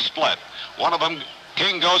 2 backs split. One of them,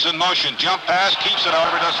 King, goes in motion. Jump pass, keeps it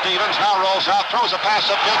over to Stevens. Now rolls out, throws a pass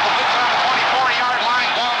upfield. Completes on the 24-yard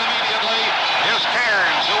line. Down immediately is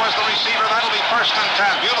Cairns, who was the receiver. That'll be 1st and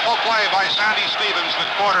 10. Beautiful play by Sandy Stevens, the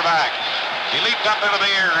quarterback. He leaped up into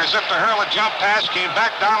the air as if to hurl a jump pass, came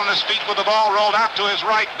back down on his feet with the ball, rolled out to his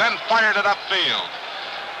right, then fired it upfield.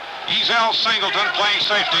 Al Singleton playing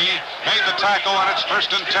safety, made the tackle, and it's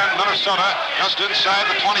 1st and 10 Minnesota, just inside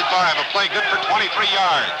the 25. A play good for 23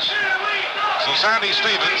 yards. So Sandy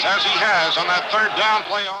Stevens, as he has on that 3rd down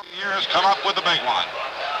play all year, has come up with the big one.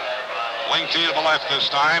 Wing T to the left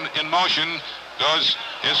this time. In motion goes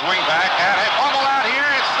his wing back, and a fumble out here.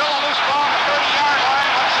 It's still a loose ball on the 30-yard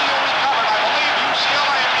line. Let's see who recovered. I believe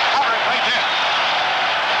UCLA recovered. They did.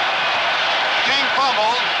 King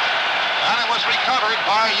fumbled, and it was recovered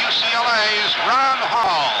by UCLA's Ron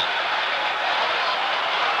Hall.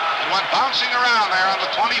 It went bouncing around there on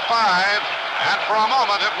the 25. And for a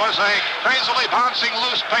moment, it was a crazily bouncing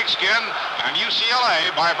loose pigskin, and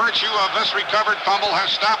UCLA, by virtue of this recovered fumble,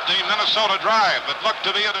 has stopped a Minnesota drive that looked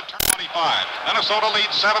to be at a 25. Minnesota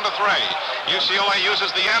leads 7-3. UCLA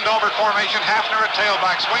uses the end-over formation. Hafner at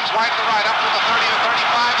tailback, swings wide to the right, up to the 30, the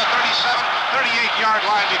 35, the 37, 38-yard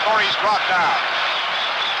line before he's brought down.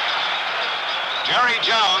 Jerry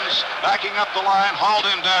Jones, backing up the line, hauled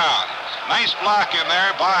him down. Nice block in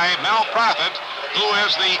there by Mel Profit, who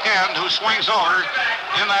is the end who swings over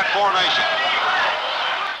in that formation.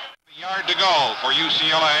 A yard to go for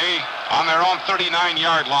UCLA on their own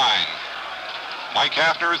 39-yard line. Mike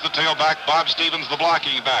Hafner is the tailback, Bob Stevens the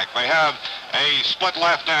blocking back. They have a split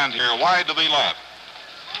left end here, wide to the left.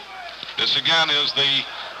 This again is the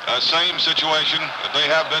Same situation that they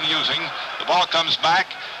have been using. The ball comes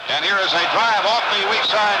back, and here is a drive off the weak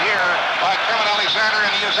side here by Kermit Alexander,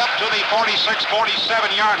 and he is up to the 46,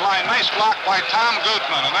 47-yard line. Nice block by Tom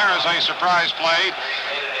Gutman, and there is a surprise play,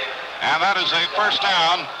 and that is a first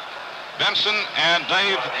down. Benson and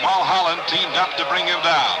Dave Mulholland teamed up to bring him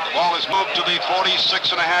down. The ball is moved to the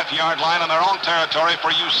 46.5-yard line in their own territory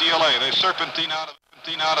for UCLA. They serpentine out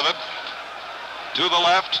of it to the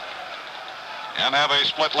left, and have a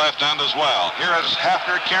split left end as well. Here is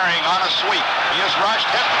Hafner carrying on a sweep. He is rushed,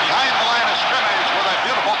 hit behind the line of scrimmage with a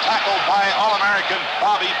beautiful tackle by All-American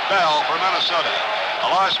Bobby Bell for Minnesota.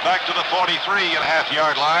 A loss back to the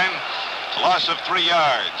 43.5-yard line. A loss of 3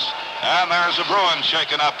 yards. And there's a Bruin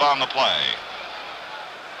shaken up on the play.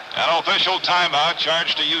 An official timeout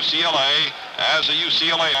charged to UCLA as a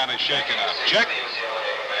UCLA man is shaken up. Check.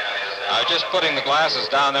 Just putting the glasses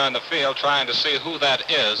down there in the field, trying to see who that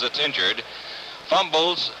is that's injured.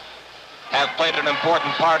 Fumbles have played an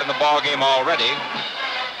important part in the ball game already.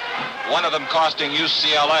 One of them costing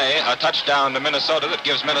UCLA a touchdown to Minnesota that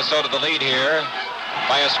gives Minnesota the lead here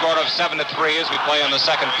by a score of 7-3 as we play in the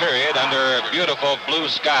second period under beautiful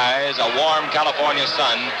blue skies, a warm California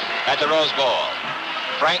sun at the Rose Bowl.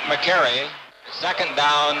 Frank McCary, second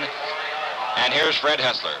down, and here's Fred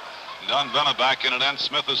Hessler. Don Venna back in it, and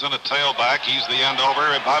Smith is in a tailback. He's the end over.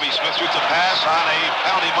 Bobby Smith shoots a pass on a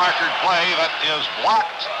penalty markered play that is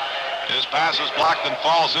blocked. His pass is blocked and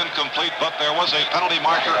falls incomplete, but there was a penalty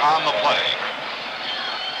marker on the play.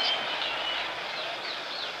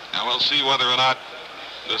 Now we'll see whether or not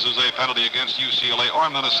this is a penalty against UCLA or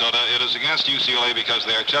Minnesota. It is against UCLA because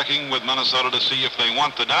they are checking with Minnesota to see if they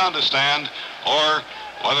want the down to stand or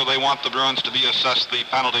whether they want the Bruins to be assessed the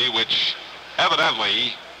penalty, which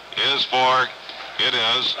evidently is for, it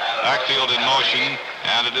is backfield in motion,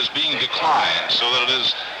 and it is being declined so that it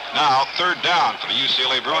is now third down for the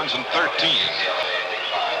UCLA Bruins and 13.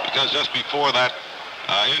 Because just before that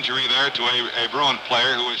injury there to a Bruin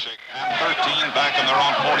player who was shaken, and 13 back in their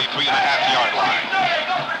own 43.5-yard line.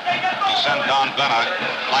 You send Don Venna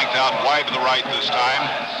flanked out wide to the right this time.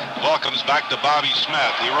 The ball comes back to Bobby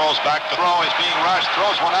Smith. He rolls back. The throw is being rushed,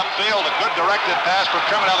 throws one upfield. A good directed pass for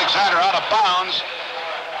Kermit Alexander out of bounds.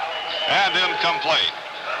 And incomplete.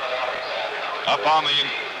 Up on the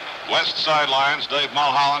west sidelines, Dave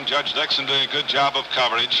Mulholland, Judge Dixon doing a good job of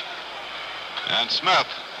coverage. And Smith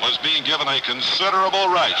was being given a considerable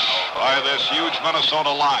rush by this huge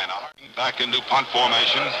Minnesota line. Back into punt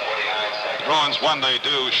formation. The Bruins, when they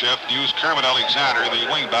do shift, use Kermit Alexander,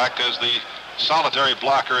 the wingback, as the solitary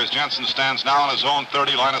blocker as Jensen stands now on his own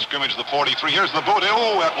 30, line of scrimmage, the 43. Here's the boot.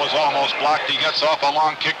 Oh, that was almost blocked. He gets off a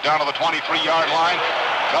long kick down to the 23-yard line.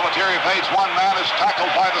 Pelletier evades one man, is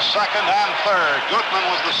tackled by the second and third. Gutman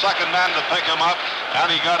was the second man to pick him up, and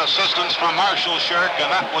he got assistance from Marshall Shirk,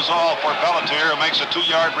 and that was all for Pelletier, who makes a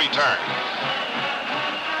 2-yard return.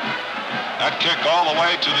 That kick all the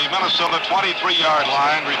way to the Minnesota 23-yard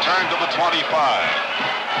line, returned to the 25.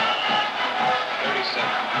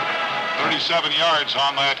 37 yards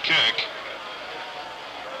on that kick.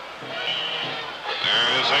 There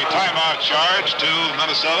is a timeout charge to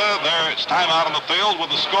Minnesota. There it's timeout on the field with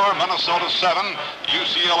the score Minnesota 7,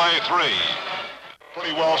 UCLA 3.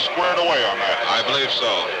 Pretty well squared away on that. I believe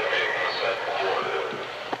so.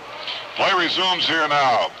 Play resumes here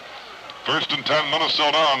now. First and 10,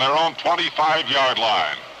 Minnesota on their own 25-yard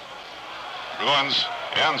line. Bruins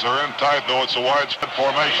ends are in tight, though it's a widespread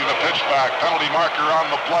formation. A pitch back, penalty marker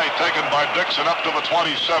on the play, taken by Dixon up to the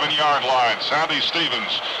 27-yard line. Sandy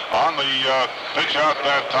Stevens on the pitch out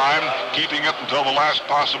that time, keeping it until the last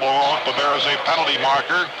possible moment, but there is a penalty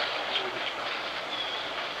marker.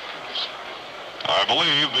 I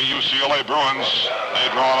believe the UCLA Bruins may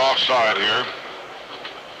draw an offside here.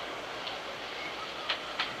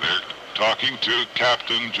 They're talking to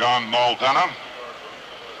Captain John Mulvanna.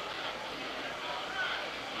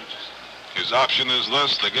 His option is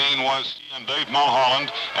this. The gain was he and Dave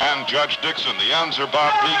Mulholland and Judge Dixon. The ends are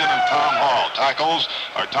Bob Began and Tom Hall. Tackles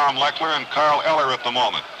are Tom Leckler and Carl Eller at the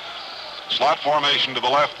moment. Slot formation to the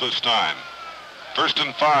left this time. First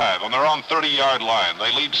and 5 on their own 30-yard line.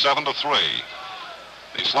 They lead 7-3.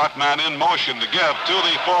 The slot man in motion to give to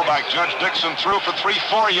the fullback. Judge Dixon threw for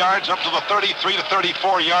 3-4 yards up to the 33 to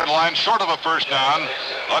 34-yard line, short of a first down,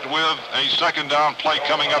 but with a second down play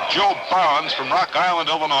coming up. Joe Barnes from Rock Island,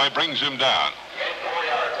 Illinois, brings him down.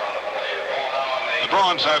 The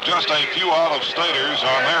Bruins have just a few out-of-staters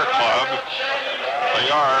on their club.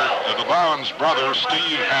 They are the Barnes brothers,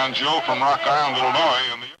 Steve and Joe from Rock Island, Illinois,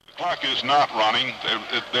 and the Clock is not running.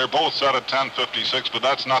 They're both set at 10:56, but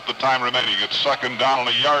that's not the time remaining. It's second down and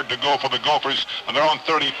a yard to go for the Gophers on their own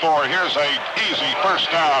 34. Here's a easy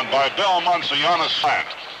first down by Bill Muncy on a slant.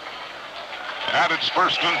 And it's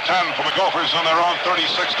first and 10 for the Gophers on their own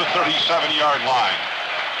 36 to 37-yard line.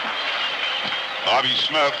 Bobby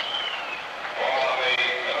Smith,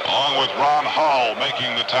 along with Ron Hall,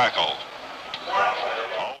 making the tackle.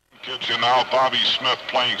 Kitchen now, Bobby Smith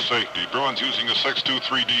playing safety. Bruins using a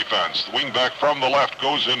 6-2-3 defense. The wingback from the left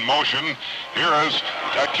goes in motion. Here is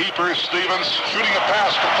a keeper, Stevens, shooting a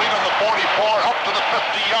pass complete on the 44, up to the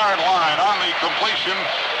 50-yard line. On the completion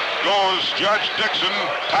goes Judge Dixon,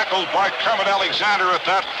 tackled by Kermit Alexander at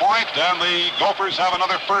that point, and the Gophers have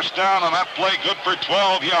another first down on that play, good for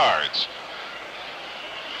 12 yards.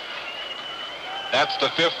 That's the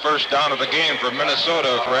 5th first down of the game for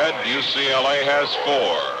Minnesota, Fred. UCLA has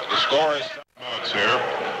 4. The score is... Minutes here.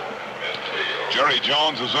 Jerry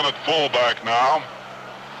Jones is in at fullback now.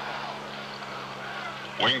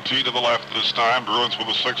 Wing T to the left this time. Bruins with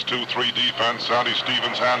a 6-2-3 defense. Sandy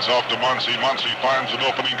Stevens hands off to Muncy. Muncy finds an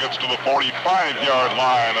opening, gets to the 45-yard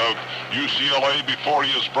line of UCLA before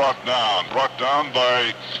he is brought down. Brought down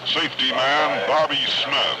by safety man Bobby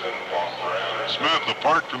Smith. Smith,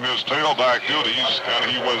 apart from his tailback duties, and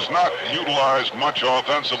he was not utilized much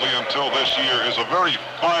offensively until this year, is a very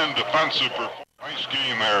fine defensive performance. Nice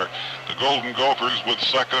game there. The Golden Gophers with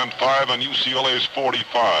 2nd and 5 on UCLA's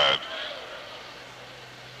 45.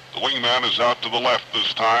 The wingman is out to the left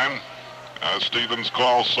this time as Stevens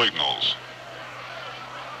calls signals.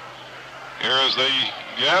 Here's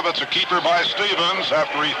that's a keeper by Stevens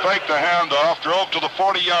after he faked the handoff, drove to the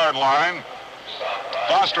 40-yard line.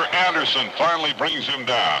 Foster Anderson finally brings him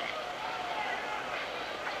down.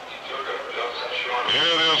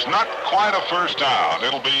 It is not quite a first down.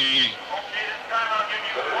 It'll be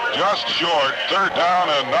just short. 3rd down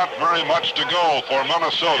and not very much to go for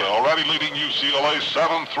Minnesota, already leading UCLA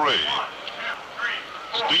 7-3.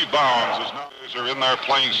 Steve Bounds is now in there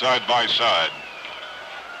playing side by side.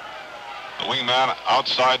 The wingman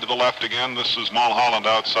outside to the left again. This is Mulholland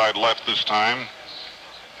outside left this time.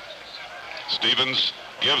 Stevens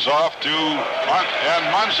gives off to and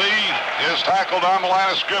Muncy is tackled on the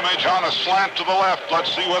line of scrimmage on a slant to the left.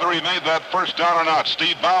 Let's see whether he made that first down or not.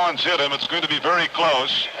 Steve Bowens hit him. It's going to be very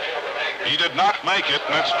close. He did not make it,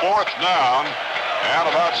 and it's 4th down and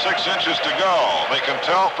about 6 inches to go. They can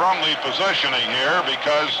tell from the positioning here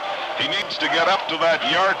because he needs to get up to that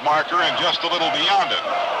yard marker and just a little beyond it.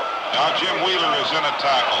 Now Jim Wheeler is in a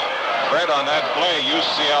tackle. Fred, on that play,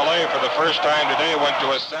 UCLA for the first time today went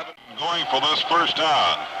to a 7. Going for this first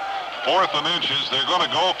down. 4th and inches. They're going to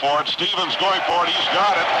go for it. Stevens going for it. He's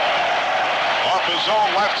got it. Off his own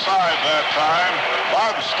left side that time.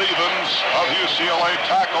 Bob Stevens of UCLA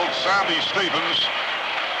tackled Sandy Stevens.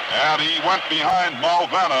 And he went behind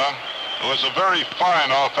Malvena, who is a very fine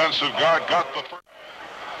offensive guard. Got the first.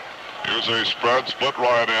 Here's a spread, split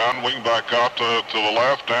right in. Wing back out to the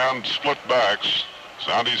left and split backs.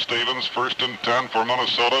 Sandy Stevens, 1st and 10 for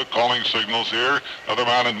Minnesota, calling signals here. Another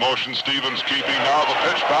man in motion. Stevens keeping now the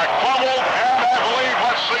pitch back. Fumbled, and I believe,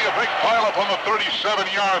 let's see, a big pileup on the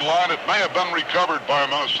 37-yard line. It may have been recovered by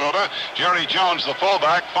Minnesota. Jerry Jones, the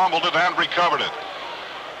fullback, fumbled it and recovered it.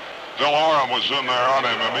 Phil Oram was in there on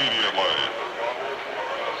him immediately.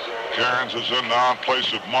 Cairns is in now in place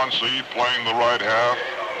of Muncy, playing the right half,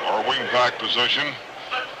 or wing back position.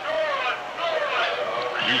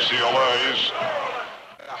 UCLA's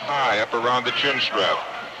high up around the chin strap.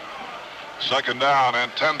 2nd down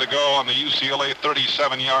and 10 to go on the UCLA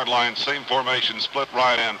 37-yard line. Same formation, split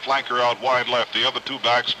right end, flanker out wide left. The other two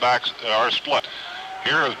backs are split.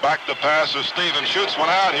 Here is back to pass as Stevens shoots one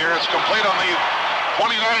out here. It's complete on the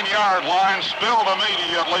 29-yard line. Spilled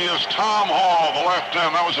immediately is Tom Hall, the left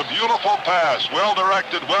end. That was a beautiful pass. Well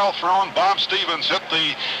directed, well thrown. Bob Stevens hit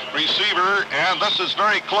the receiver, and this is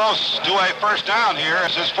very close to a first down here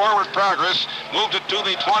as his forward progress moved it to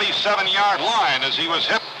the 27-yard line as he was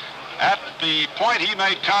hit at the point he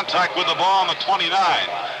made contact with the ball on the 29.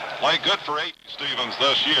 Play good for 8 Stevens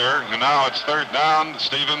this year, and now it's 3rd down.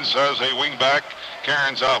 Stevens has a wingback.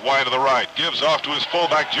 Cairns out wide to the right. Gives off to his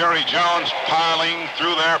fullback, Jerry Jones, piling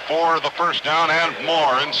through there for the first down and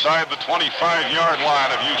more inside the 25-yard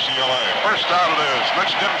line of UCLA. First down it is.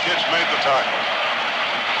 Mitch Dimkich made the tackle.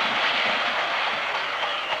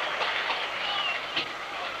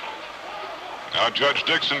 Now Judge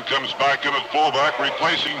Dixon comes back in at fullback,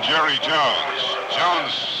 replacing Jerry Jones.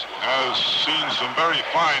 Jones has seen some very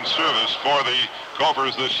fine service for the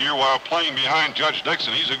Gophers this year while playing behind Judge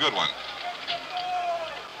Dixon. He's a good one.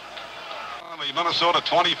 On the Minnesota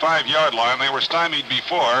 25-yard line, they were stymied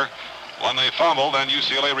before. when they fumbled, and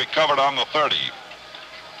UCLA recovered on the 30.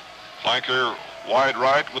 Flanker wide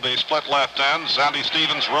right with a split left end. Sandy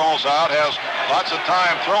Stevens rolls out, has lots of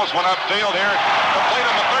time, throws one upfield here, complete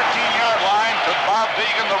on the 13-yard line to Bob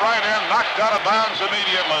Deegan, the right end, knocked out of bounds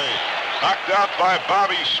immediately. Knocked out by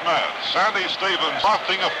Bobby Smith. Sandy Stevens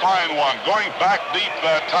lofting a fine one, going back deep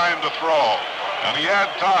that time to throw. And he had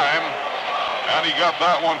time, and he got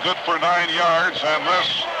that one good for 9 yards, and this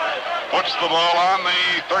puts the ball on the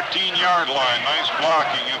 13-yard line. Nice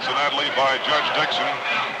blocking, incidentally, by Judge Dixon.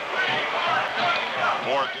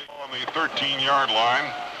 For on the 13-yard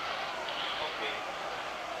line.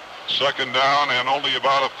 Second down and only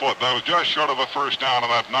about a foot. That was just short of a first down on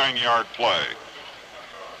that 9-yard play.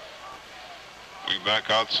 We back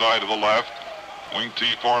outside to the left. Wing T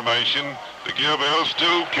formation. The give is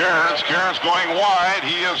to Cairns. Cairns going wide.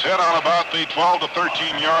 He is hit on about the 12 to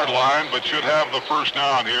 13-yard line, but should have the first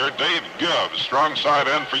down here. Dave Gibbs, strong side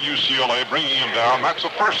end for UCLA, bringing him down. That's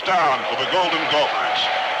a first down for the Golden Gophers.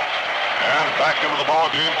 And back into the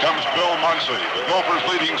ball game comes Bill Munsey. The Gophers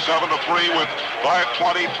leading 7-3 with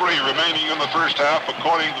 5:23 remaining in the first half,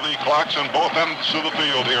 according to the clocks on both ends of the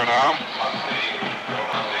field here now.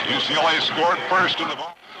 UCLA scored first in the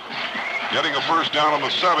ball, getting a first down on the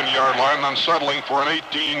 7-yard line, then settling for an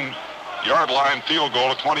 18-yard line field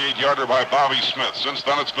goal, a 28-yarder by Bobby Smith. Since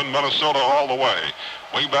then, it's been Minnesota all the way.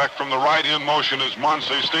 Way back from the right in motion is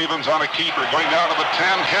Munsey. Stevens on a keeper, going down to the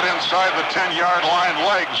 10, hit inside the 10-yard line,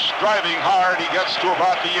 legs driving hard. He gets to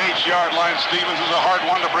about the 8-yard line. Stevens is a hard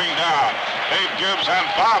one to bring down. Dave Gibbs and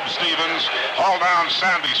Bob Stevens haul down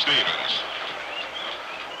Sandy Stevens.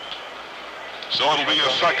 So it'll be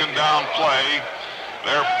a second down play.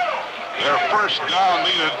 Their first down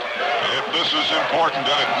needed, if this is important,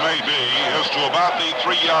 and it may be, is to about the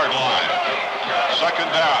 3-yard line. Second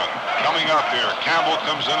down coming up here. Campbell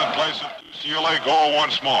comes in and plays it. UCLA goal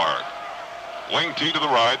once more. Wing T to the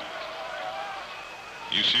right.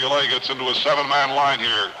 UCLA gets into a 7-man line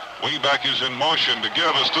here. Wingback is in motion to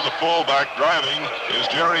give us to the fullback. Driving is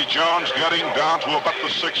Jerry Jones, getting down to about the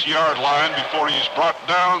 6-yard line before he's brought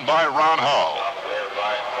down by Ron Hull.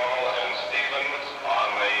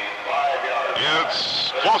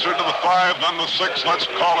 It's closer to the 5 than the 6. Let's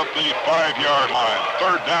call it the 5-yard line.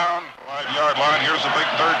 Third down, 5-yard line. Here's a big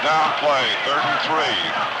third down play. 3rd and 3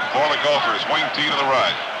 for the Gophers. Wing T to the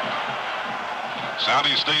right.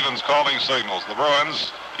 Sandy Stevens calling signals. The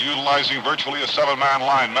Bruins utilizing virtually a 7-man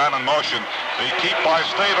line. Man in motion. They keep by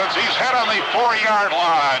Stevens. He's hit on the 4-yard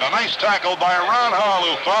line. A nice tackle by Ron Hull,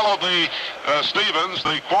 who followed the Stevens,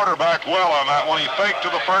 the quarterback, well on that one. He faked to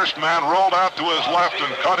the first man, rolled out to his left and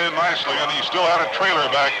cut in nicely, and he still had a trailer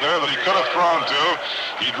back there that he could have thrown to.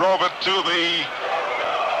 He drove it to the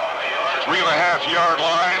 3.5-yard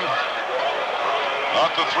line.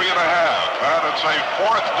 Not the 3.5. And it's a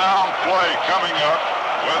 4th down play coming up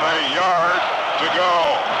with a yard to go.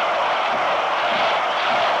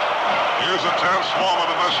 Here's a tense moment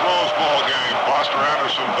in this Rose Bowl game. Foster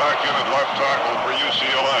Anderson back in at left tackle for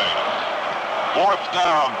UCLA. 4th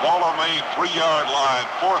down, ball on the 3-yard line.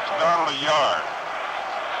 4th down and a yard.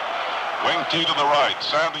 Wing T to the right.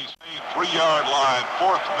 Sandy Stevens, 3-yard line.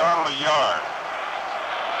 4th down and a yard.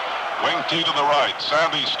 Wing T to the right.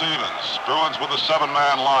 Sandy Stevens. Bruins with a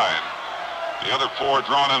 7-man line. The other 4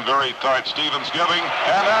 drawn in very tight. Stevens giving,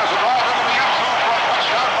 and has a drive into the end zone for a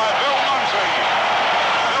touchdown by Bill Munsey.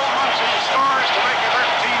 Bill Munsey scores to make it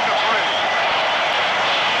 13-3.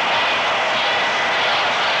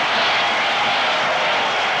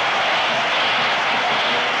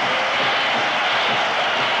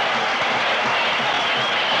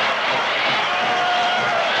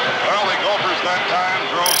 Well, the Gophers that time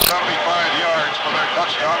drove 75 yards for their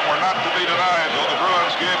touchdown. Were not to be denied, though the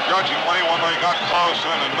Bruins gave grudgingly when they got close,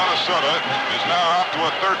 and Minnesota is now up to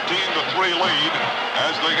a 13-3 lead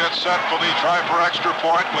as they get set for the try for extra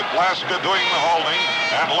point, with Blaska doing the holding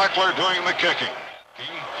and Leckler doing the kicking.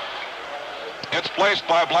 It's placed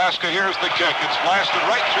by Blaska. Here's the kick. It's blasted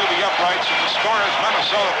right through the uprights, and the score is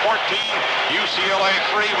Minnesota 14, UCLA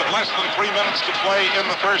 3 with less than 3 minutes to play in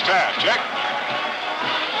the first half. Check.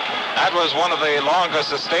 That was one of the longest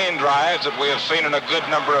sustained drives that we have seen in a good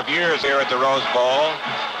number of years here at the Rose Bowl.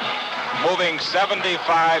 Moving 75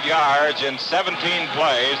 yards in 17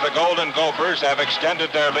 plays, the Golden Gophers have extended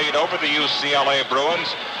their lead over the UCLA Bruins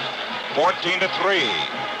 14-3.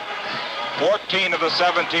 14 of the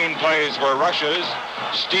 17 plays were rushes.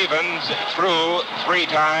 Stevens threw 3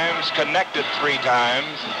 times, connected 3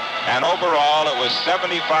 times, and overall it was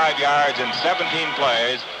 75 yards in 17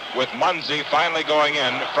 plays, with Munsey finally going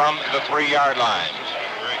in from the 3-yard line.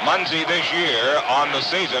 Munsey this year on the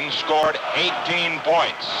season scored 18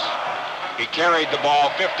 points. He carried the ball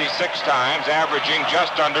 56 times, averaging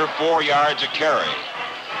just under 4 yards a carry.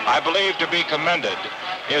 I believe to be commended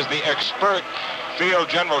is the expert field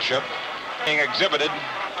generalship being exhibited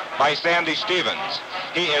by Sandy Stevens.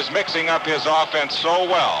 He is mixing up his offense so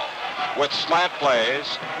well with slant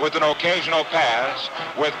plays, with an occasional pass,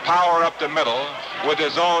 with power up the middle, with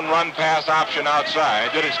his own run-pass option outside,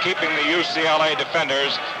 that is keeping the UCLA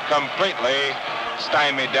defenders completely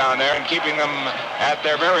stymied down there and keeping them at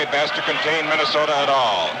their very best to contain Minnesota at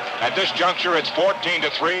all. At this juncture, it's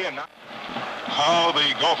 14-3, and the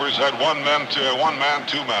Gophers had one man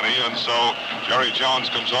too many, and so Jerry Jones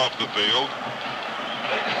comes off the field.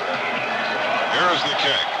 Here's the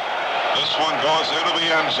kick. This one goes into the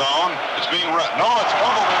end zone. It's being no, it's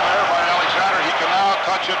fumbled in there by Alexander. He can now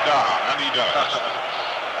touch it down, and he does.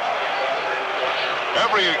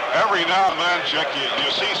 Every now and then, Chick,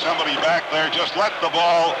 you see somebody back there, just let the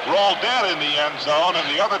ball roll dead in the end zone, and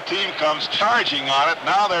the other team comes charging on it.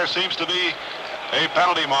 Now there seems to be a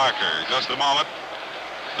penalty marker. Just a moment.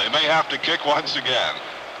 They may have to kick once again.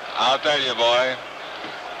 I'll tell you, boy.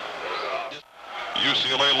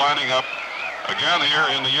 UCLA lining up again here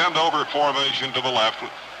in the end-over formation to the left.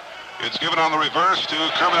 It's given on the reverse to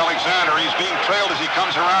Kermit Alexander. He's being trailed as he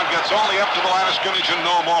comes around, gets only up to the line of scrimmage and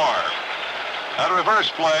no more. That reverse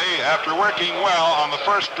play, after working well on the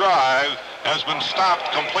first drive, has been stopped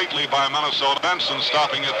completely by Minnesota. Benson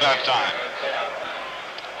stopping it that time.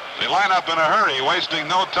 They line up in a hurry, wasting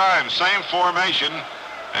no time. Same formation,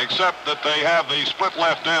 except that they have the split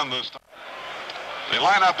left end this time. They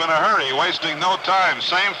line up in a hurry, wasting no time.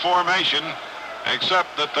 Same formation,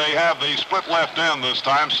 except that they have the split left end this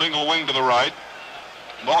time, single wing to the right.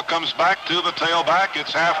 Ball comes back to the tailback.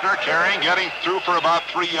 It's Hafner carrying, getting through for about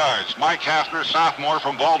 3 yards. Mike Hafner, sophomore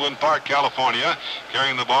from Baldwin Park, California,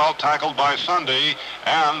 carrying the ball, tackled by Sunday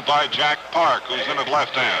and by Jack Park, who's in at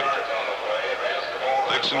left end.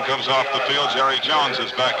 Dixon comes off the field. Jerry Jones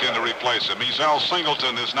is back in to replace him. Ezel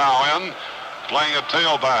Singleton is now in, playing a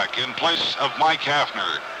tailback in place of Mike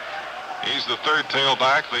Hafner. He's the third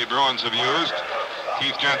tailback the Bruins have used.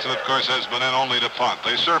 Keith Jensen, of course, has been in only to punt.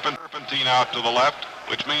 They serpentine out to the left,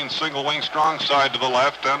 which means single wing strong side to the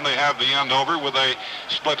left. Then they have the end over with a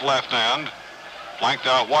split left end. Flanked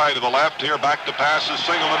out wide to the left. Here back to pass is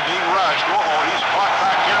Singleton being rushed. Whoa, he's caught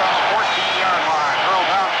back here on the 14-yard line. Hurled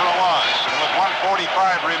down for a loss. And with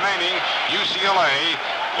 1:45 remaining, UCLA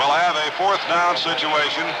will have a fourth down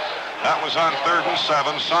situation. That was on 3rd and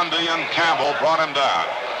 7. Sunday and Campbell brought him down.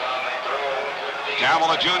 Campbell,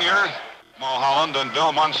 a junior. Mulholland and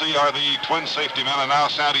Bill Muncy are the twin safety men, and now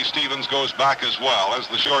Sandy Stevens goes back as well as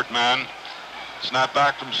the short man. Snap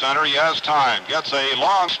back from center. He has time. Gets a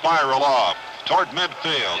long spiral off toward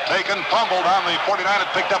midfield. Taken, fumbled on the 49 and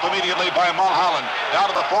picked up immediately by Mulholland. Down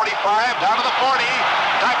to the 45, down to the 40.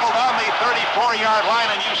 Tackled on the 34-yard line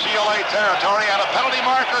in UCLA territory, and a penalty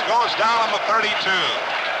marker goes down on the 32.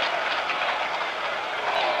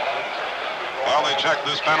 While they check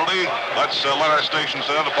this penalty, let's let our stations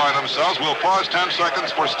identify themselves. We'll pause 10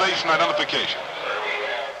 seconds for station identification.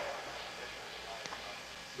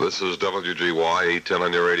 This is WGY 810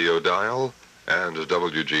 on your radio dial and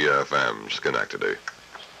WGFM Schenectady.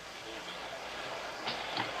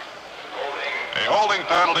 A holding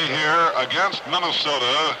penalty here against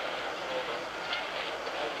Minnesota.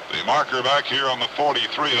 The marker back here on the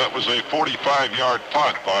 43, that was a 45-yard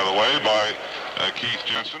punt, by the way, by Keith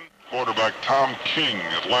Jensen. Quarterback Tom King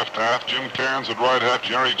at left half, Jim Cairns at right half,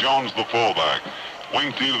 Jerry Jones the fullback.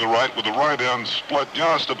 Wing tee to the right with the right end split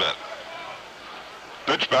just a bit.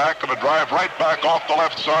 Pitch back and a drive right back off the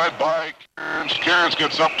left side by Cairns. Cairns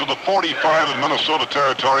gets up to the 45 in Minnesota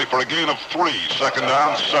territory for a gain of 3. Second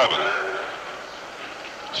down, 7.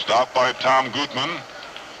 Stopped by Tom Gutman.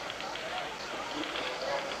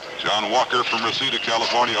 John Walker from Reseda,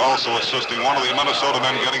 California, also assisting. One of the Minnesota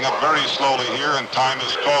men getting up very slowly here, and time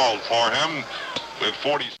is called for him with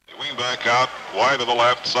 40. Wing back out, wide to the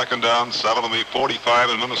left, second down, 7 on the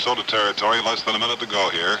 45 in Minnesota territory, less than a minute to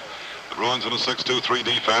go here. The Bruins in a 6-2-3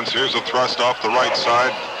 defense. Here's a thrust off the right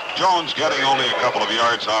side. Jones getting only a couple of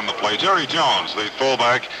yards on the play. Jerry Jones, the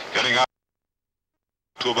fullback, getting out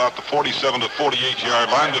to about the 47 to 48-yard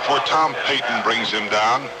line before Tom Payton brings him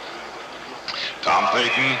down. Tom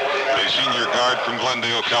Payton, a senior guard from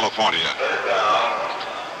Glendale, California.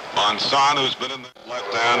 Monson, who's been in the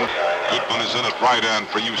left end. Gutman is in at right end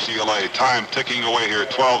for UCLA. Time ticking away here,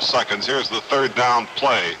 12 seconds. Here's the third down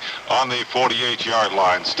play on the 48-yard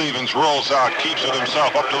line. Stevens rolls out, keeps it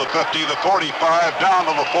himself up to the 50, the 45, down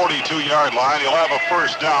to the 42-yard line. He'll have a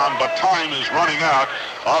first down, but time is running out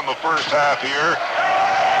on the first half here.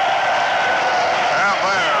 And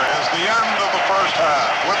there is the end of the the first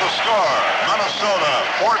half with the score, Minnesota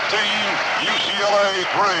 14, UCLA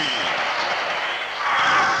 3.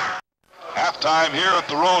 Halftime here at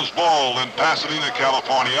the Rose Bowl in Pasadena,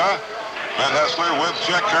 California. Ben Hessler with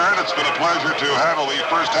Chick Kern. It's been a pleasure to handle the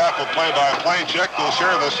first half of play-by-play. Chick will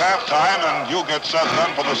share this halftime, and you'll get set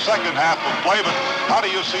then for the second half of play. But how do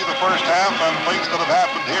you see the first half and things that have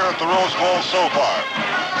happened here at the Rose Bowl so far?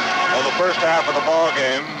 Well, the first half of the ball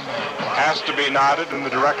game has to be nodded in the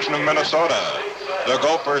direction of Minnesota. The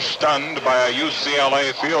Gophers, stunned by a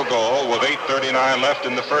UCLA field goal with 8:39 left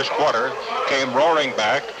in the first quarter, came roaring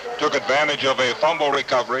back, took advantage of a fumble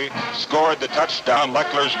recovery, scored the touchdown,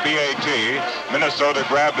 Leckler's PAT. Minnesota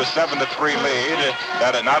grabbed a 7-3 lead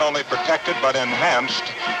that it not only protected but enhanced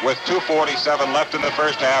with 2:47 left in the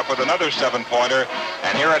first half with another 7-pointer.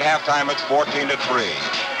 And here at halftime, it's 14-3.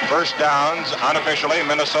 First downs, unofficially,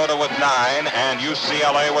 Minnesota with 9 and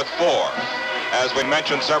UCLA with 4. As we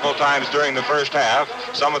mentioned several times during the first half,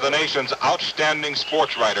 some of the nation's outstanding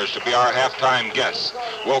sports writers to be our halftime guests.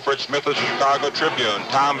 Wilfred Smith of the Chicago Tribune,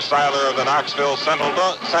 Tom Seiler of the Knoxville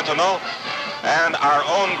Sentinel, and our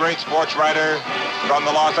own great sports writer from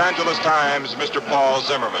the Los Angeles Times, Mr. Paul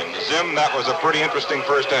Zimmerman. Zim, that was a pretty interesting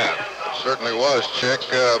first half. Certainly was, Chick.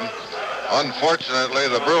 Unfortunately,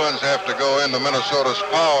 the Bruins have to go into Minnesota's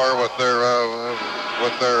power with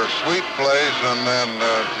their sweep plays, and then,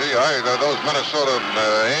 those Minnesota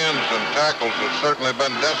ends and tackles have certainly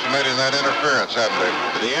been decimating that interference, haven't they?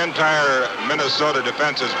 The entire Minnesota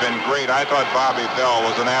defense has been great. I thought Bobby Bell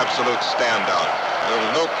was an absolute standout. There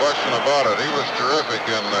was no question about it. He was terrific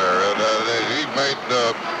in there. And, he made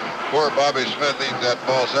poor Bobby Smith eat that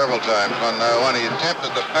ball several times when he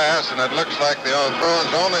attempted the pass, and it looks like the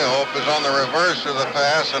Bruins' only hope is on the reverse of the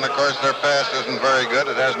pass, and of course their pass isn't very good.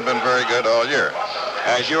 It hasn't been very good all year.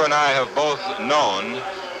 As you and I have both known,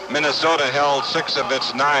 Minnesota held 6 of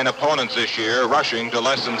its 9 opponents this year, rushing to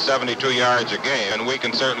less than 72 yards a game, and we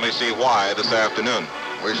can certainly see why this afternoon.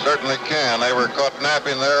 We certainly can. They were caught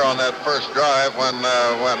napping there on that first drive when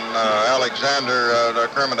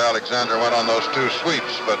Kermit Alexander went on those 2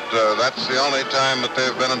 sweeps, but that's the only time that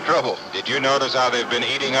they've been in trouble. Did you notice how they've been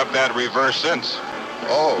eating up that reverse since?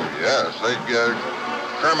 Oh, yes.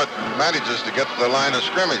 Kermit manages to get to the line of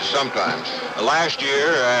scrimmage sometimes. Last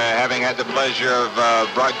year, having had the pleasure of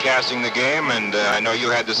broadcasting the game, and I know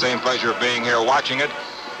you had the same pleasure of being here watching it,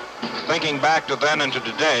 thinking back to then and to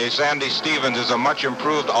today, Sandy Stevens is a much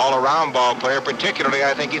improved all-around ball player. Particularly,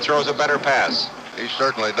 I think he throws a better pass. He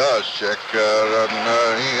certainly does, Chick. He's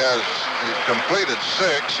completed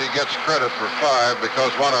 6. He gets credit for 5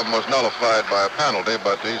 because one of them was nullified by a penalty,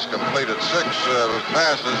 but he's completed 6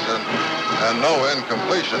 passes and no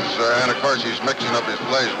incompletions. And, of course, he's mixing up his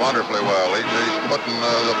plays wonderfully well. He's putting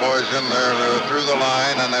the boys in there through the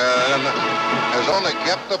line and has only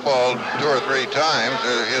kept the ball 2 or 3 times.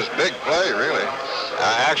 His big play, really.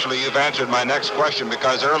 Actually, you've answered my next question,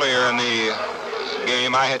 because earlier in the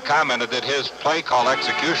game I had commented that his play call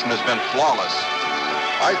execution has been flawless.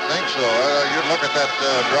 I think so. You look at that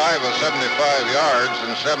drive of 75 yards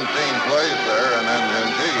and 17 plays there, and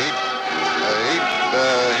he'd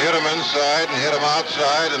hit him inside and hit him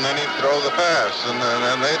outside, and then he'd throw the pass. And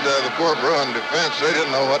the poor Bruin defense, they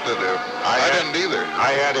didn't know what to do. I didn't either.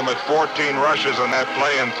 I had him at 14 rushes on that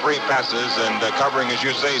play and 3 passes, and covering, as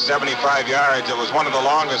you say, 75 yards. It was one of the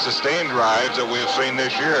longest sustained drives that we have seen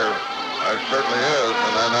this year. It certainly is,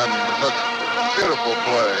 and such beautiful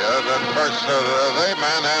play. Of course, they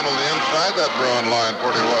manhandle the inside that Bruin line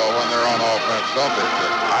pretty well when they're on offense, don't they?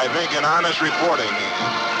 I think in honest reporting,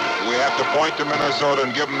 we have to point to Minnesota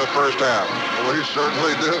and give them the first half. We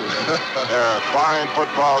certainly do. They're a fine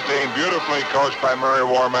football team, beautifully coached by Murray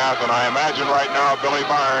Warmath, and I imagine right now Billy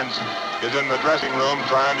Barnes is in the dressing room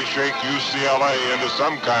trying to shake UCLA into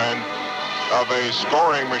some kind of a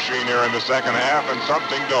scoring machine here in the second half, and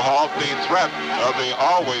something to halt the threat of the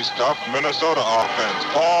always tough Minnesota offense.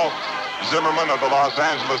 Paul Zimmerman of the Los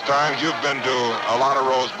Angeles Times, you've been to a lot of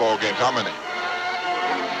Rose Bowl games. How many?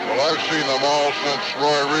 Well, I've seen them all since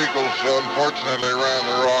Roy Riegels unfortunately ran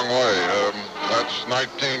the wrong way. That's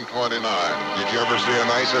 1929. Did you ever see a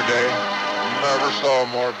nicer day? Never saw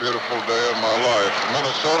a more beautiful day in my life.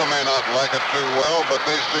 Minnesota may not like it too well, but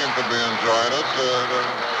they seem to be enjoying it.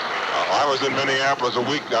 I was in Minneapolis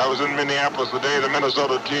I was in Minneapolis the day the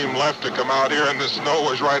Minnesota team left to come out here, and the snow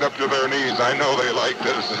was right up to their knees. I know they like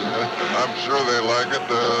this. I'm sure they like it.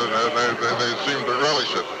 They seem to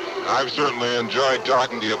relish it. I've certainly enjoyed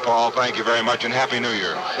talking to you, Paul. Thank you very much, and Happy New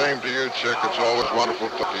Year. Same to you, Chick. It's always wonderful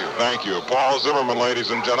to talk to you. Thank you. Paul Zimmerman,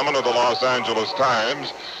 ladies and gentlemen, of the Los Angeles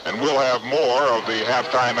Times, and we'll have more of the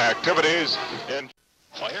halftime activities in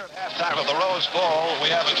Well, here at halftime of the Rose Bowl,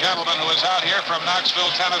 we have a gentleman who is out here from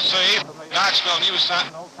Knoxville, Tennessee. Knoxville News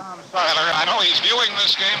Sentinel, Tom Seiler. I know he's viewing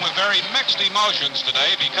this game with very mixed emotions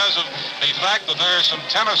today because of the fact that there are some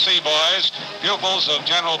Tennessee boys, pupils of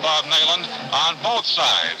General Bob Neyland, on both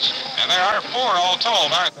sides. And there are 4 all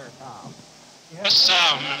told, aren't there, Tom? Yes,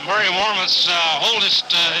 Murray Warmoth's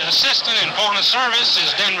oldest assistant in point of service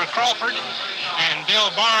is Denver Crawford, and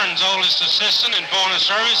Bill Barnes' oldest assistant in point of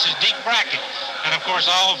service is Deke Brackett. And, of course,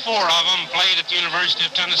 all 4 of them played at the University of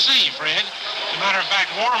Tennessee, Fred. As a matter of fact,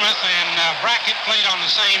 Warmoth and Brackett played on the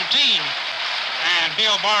same team. And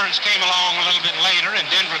Bill Barnes came along a little bit later, and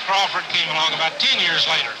Denver Crawford came along about 10 years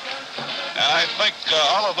later. And I think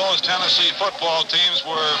all of those Tennessee football teams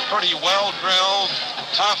were pretty well-drilled,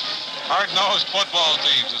 tough, hard-nosed football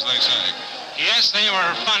teams, as they say. Yes, they were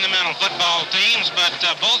fundamental football teams, but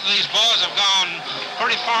both of these boys have gone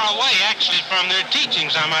pretty far away, actually, from their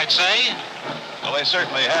teachings, I might say. Well, they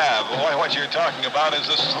certainly have. Boy, what you're talking about is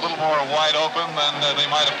this is a little more wide open than they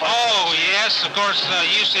might have played. Oh, yes. Of course,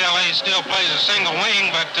 UCLA still plays a single wing,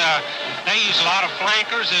 but they use a lot of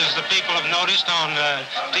flankers, as the people have noticed on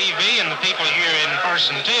TV and the people here in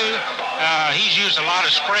person, too. He's used a lot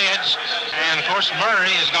of spreads. And, of course,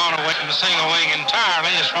 Murray has gone away from the single wing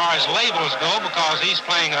entirely as far as labels go because he's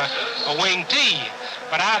playing a wing T.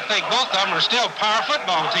 But I think both of them are still power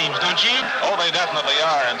football teams, don't you? Oh, they definitely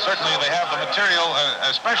are, and certainly they have the material,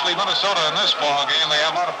 especially Minnesota in this ball game. They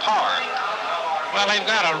have a lot of power. Well, they've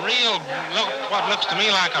got a real, what looks to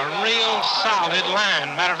me like a real solid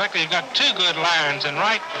line. Matter of fact, they've got 2 good lines, and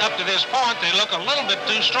right up to this point, they look a little bit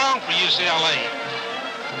too strong for UCLA.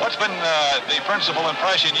 What's been the principal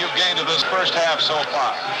impression you've gained of this first half so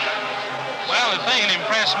far? Well, the thing that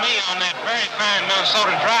impressed me on that very fine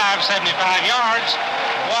Minnesota drive, 75 yards,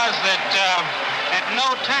 was that at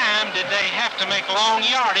no time did they have to make long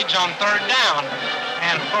yardage on 3rd down.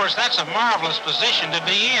 And, of course, that's a marvelous position to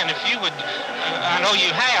be in. If you would, I know you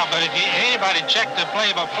have, but if anybody checked the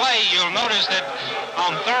play-by-play, you'll notice that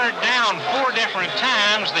on 3rd down 4 different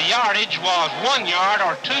times, the yardage was 1 yard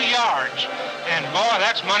or 2 yards. And, boy,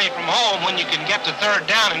 that's money from home when you can get to 3rd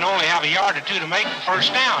down and only have a yard or 2 to make the 1st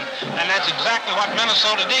down. And that's exactly what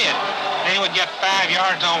Minnesota did. They would get 5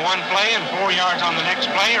 yards on one play and 4 yards on the next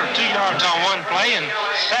play, or 2 yards on one play and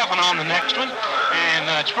 7 on the next one. And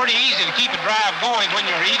it's pretty easy to keep a drive going when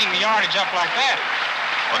you're eating the yardage up like that.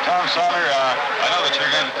 Well, Tom Seiler, I know that you're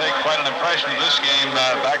going to take quite an impression of this game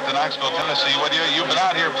back to Knoxville, Tennessee, would you? You've been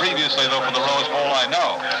out here previously, though, for the Rose Bowl, I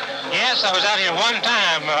know. Yes, I was out here one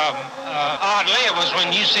time. Oddly, it was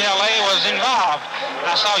when UCLA was involved.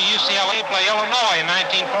 I saw UCLA play Illinois in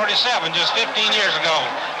 1947, just 15 years ago.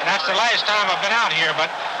 And that's the last time I've been out here, but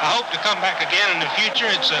I hope to come back again in the future.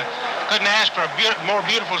 Couldn't ask for a more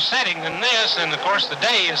beautiful setting than this, and, of course, the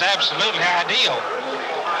day is absolutely ideal.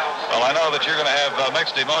 Well, I know that you're going to have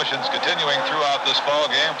mixed emotions continuing throughout this ball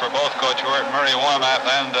game for both Coach Murray Warmoth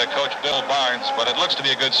and Coach Bill Barnes, but it looks to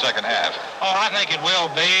be a good second half. Oh, I think it will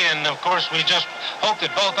be, and of course we just hope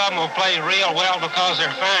that both of them will play real well because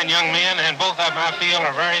they're fine young men, and both of them, I feel,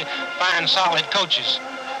 are very fine, solid coaches.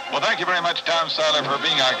 Well, thank you very much, Tom Seiler, for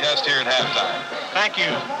being our guest here at halftime. Thank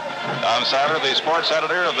you. Tom Seiler, the sports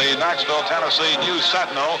editor of the Knoxville, Tennessee News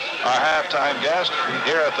Sentinel, our halftime guest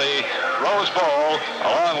here at the Rose Bowl,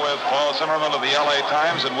 along with Paul Zimmerman of the LA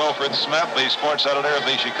Times and Wilfred Smith, the sports editor of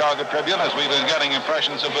the Chicago Tribune, as we've been getting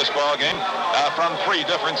impressions of this ball game from 3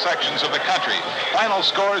 different sections of the country. Final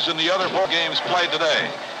scores in the other bowl games played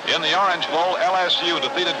today. In the Orange Bowl, LSU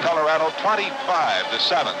defeated Colorado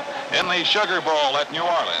 25-7. In the Sugar Bowl at New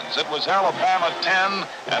Orleans, it was Alabama 10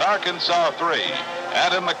 and Arkansas 3.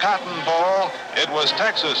 And in the Cotton Bowl, it was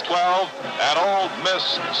Texas 12 and Ole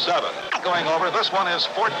Miss 7. Going over, this one is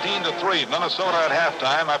 14-3. Minnesota at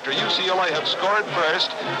halftime after UCLA had scored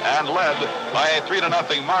first and led by a 3-0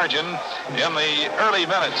 margin in the early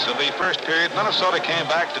minutes of the first period. Minnesota came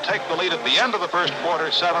back to take the lead at the end of the first quarter,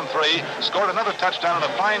 7-3, scored another touchdown on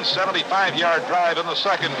a fine 75-yard drive in the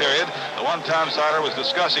second period, the one Tom Seiler was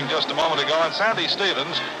discussing just a moment ago. And Sandy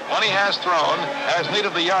Stevens, when he has thrown, has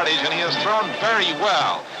needed the yardage, and he has thrown very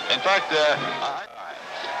well. In fact,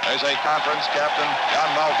 there's a conference captain, John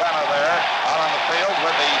Malvena, there out on the field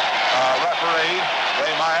with the referee,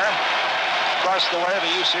 Ray Meyer. Across the way,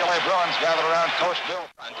 the UCLA Bruins gather around Coach Bill.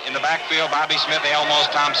 In the backfield, Bobby Smith, Elmos,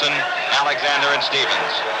 Thompson, Alexander, and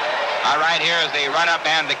Stevens. All right, here is the run-up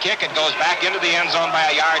and the kick. It goes back into the end zone by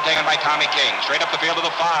a yard taken by Tommy King. Straight up the field to the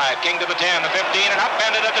 5. King to the 10, the 15, and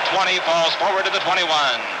upended at the 20. Falls forward to the 21.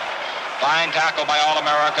 Fine tackle by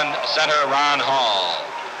All-American center Ron Hall.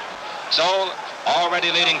 So, already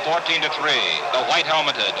leading 14-3. The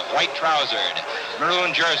white-helmeted, white-trousered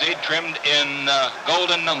maroon jersey trimmed in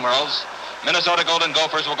golden numerals. Minnesota Golden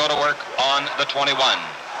Gophers will go to work on the 21.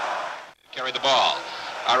 Carry the ball.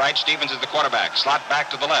 All right, Stevens is the quarterback. Slot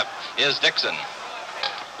back to the left is Dixon.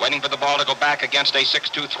 Waiting for the ball to go back against a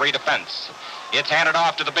 6-2-3 defense. It's handed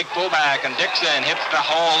off to the big fullback, and Dixon hits the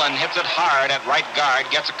hole and hits it hard at right guard.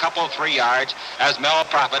 Gets a couple, 3 yards as Mel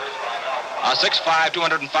Prophet, a 6'5",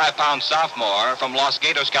 205-pound sophomore from Los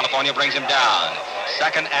Gatos, California, brings him down.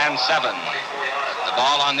 2nd and 7. The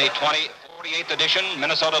ball on the 48th edition,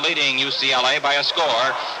 Minnesota leading UCLA by a score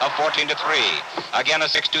of 14-3. Again, a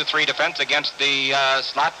 6-2-3 defense against the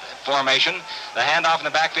slot formation. The handoff in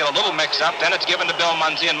the backfield, a little mix-up. Then it's given to Bill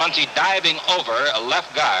Munsey, and Munsey diving over a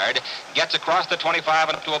left guard, gets across the 25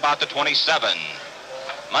 and up to about the 27.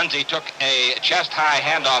 Munsey took a chest-high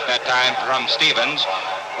handoff that time from Stevens.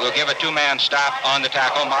 We'll give a two-man stop on the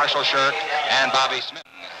tackle, Marshall Shirk and Bobby Smith.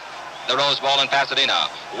 The Rose Bowl in Pasadena.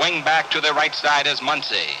 Wing back to the right side is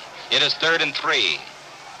Munsey. It is 3rd and 3.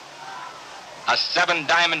 A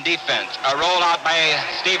 7-diamond defense. A rollout by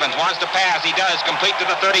Stevens. Wants to pass. He does. Complete to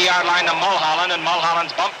the 30-yard line to Mulholland, and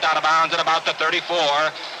Mulholland's bumped out of bounds at about the 34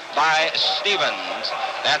 by Stevens.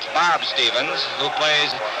 That's Bob Stevens, who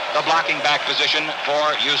plays the blocking back position for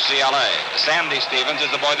UCLA. Sandy Stevens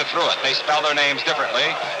is the boy that threw it. They spell their names differently.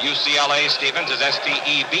 UCLA Stevens is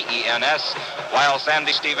S-T-E-V-E-N-S, while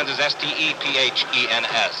Sandy Stevens is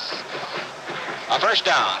S-T-E-P-H-E-N-S. A first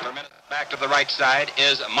down for minute back to the right side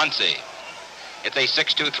is Munsey. It's a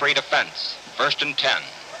 6-2-3 defense. 1st and 10.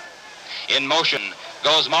 In motion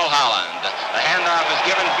goes Mulholland. The handoff is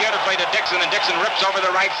given beautifully to Dixon, and Dixon rips over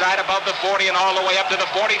the right side above the 40 and all the way up to the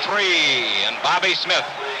 43. And Bobby Smith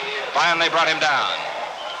finally brought him down.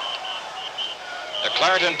 The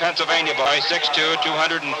Clareton, Pennsylvania boy, 6'2",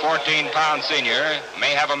 214-pound senior,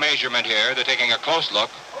 may have a measurement here. They're taking a close look.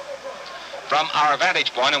 From our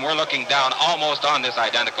vantage point, and we're looking down almost on this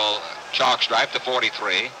identical chalk stripe, the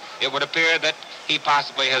 43, it would appear that he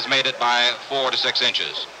possibly has made it by 4 to 6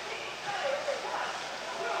 inches.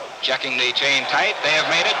 Checking the chain tight, they have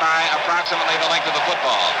made it by approximately the length of the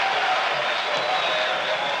football.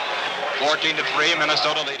 14-3,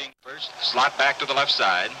 Minnesota leading. First, slot back to the left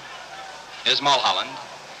side is Mulholland.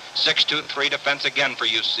 6-2-3 defense again for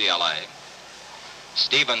UCLA.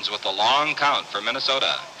 Stevens with the long count for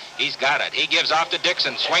Minnesota. He's got it. He gives off to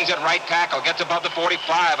Dixon, swings at right tackle, gets above the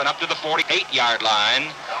 45 and up to the 48-yard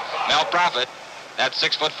line. Mel Prophet, that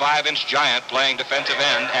 6'5" giant playing defensive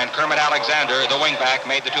end, and Kermit Alexander, the wingback,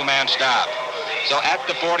 made the two-man stop. So at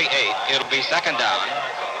the 48, it'll be 2nd down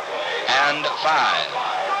and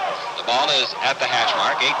 5. The ball is at the hash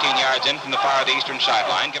mark, 18 yards in from the far eastern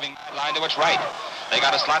sideline, giving the line to its right. They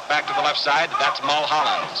got a slot back to the left side. That's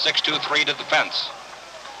Mulholland, 6-2-3 to defense.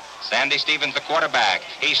 Sandy Stevens, the quarterback.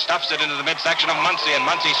 He stuffs it into the midsection of Munsey, and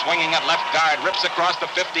Munsey swinging at left guard, rips across the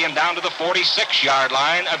 50 and down to the 46-yard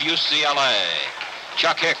line of UCLA.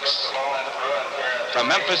 Chuck Hicks from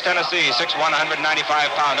Memphis, Tennessee, 6'1",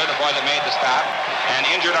 195-pounder, the boy that made the stop. And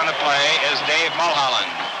injured on the play is Dave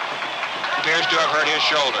Mulholland. Appears to have hurt his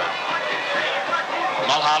shoulder.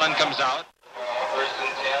 Mulholland comes out.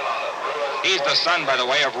 He's the son, by the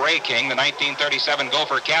way, of Ray King, the 1937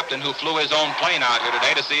 Gopher captain who flew his own plane out here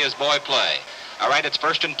today to see his boy play. All right, it's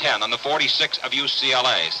 1st and 10 on the 46 of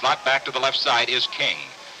UCLA. Slot back to the left side is King.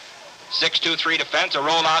 6-2-3 defense, a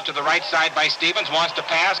roll out to the right side by Stevens, wants to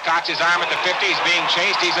pass, cocks his arm at the 50, he's being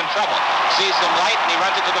chased, he's in trouble. Sees some light and he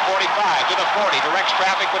runs it to the 45, to the 40, directs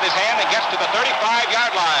traffic with his hand and gets to the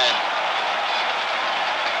 35-yard line.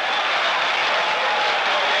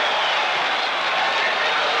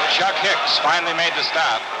 Chuck Hicks finally made the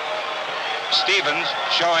stop. Stevens,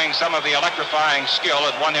 showing some of the electrifying skill,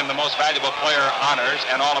 had won him the Most Valuable Player honors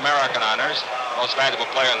and All-American honors. Most Valuable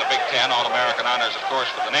Player in the Big Ten, All-American honors, of course,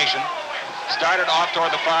 for the nation. Started off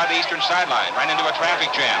toward the far eastern sideline, ran into a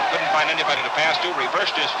traffic jam, couldn't find anybody to pass to,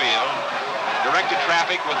 reversed his field, directed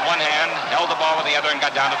traffic with one hand, held the ball with the other, and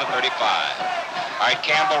got down to the 35. All right,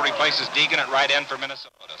 Campbell replaces Deegan at right end for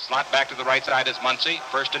Minnesota. Slot back to the right side is Munsey,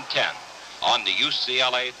 1st and 10. On the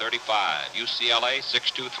UCLA 35. UCLA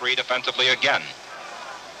 6-2-3 defensively again.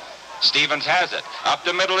 Stevens has it. Up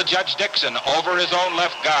the middle to Judge Dixon. Over his own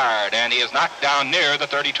left guard. And he is knocked down near the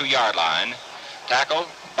 32-yard line. Tackle,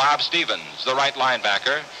 Bob Stevens, the right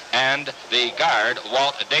linebacker. And the guard,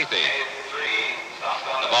 Walt Dathy.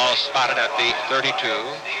 The ball spotted at the 32,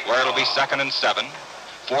 where it'll be 2nd and 7.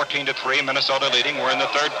 14-3, Minnesota leading. We're in the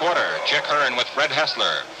 3rd quarter. Chick Hearn with Fred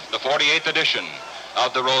Hessler, the 48th edition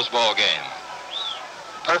of the Rose Bowl game.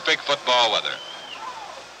 Perfect football weather.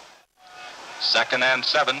 2nd and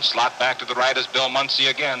 7, slot back to the right is Bill Munsey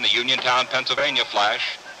again, the Uniontown, Pennsylvania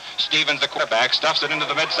flash. Stevens, the quarterback, stuffs it into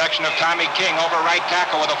the midsection of Tommy King over right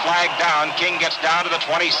tackle with a flag down. King gets down to the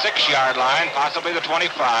 26-yard line, possibly the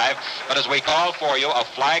 25. But as we call for you, a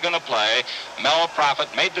flag on the play. Mel Prophet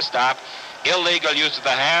made the stop. Illegal use of the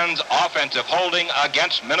hands, offensive holding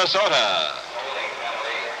against Minnesota.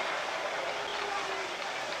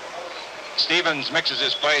 Stevens mixes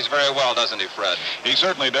his plays very well, doesn't he, Fred? He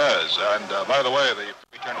certainly does. And by the way, the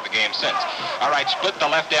return to the game since. All right, split the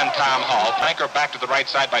left end, Tom Hall. Flanker back to the right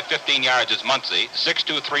side by 15 yards is Muncie.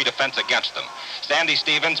 6-2-3 defense against them. Sandy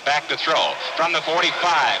Stevens back to throw from the 45.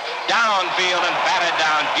 Downfield and batted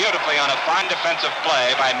down beautifully on a fine defensive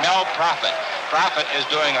play by Mel Prophet. Prophet is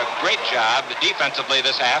doing a great job defensively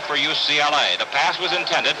this half for UCLA. The pass was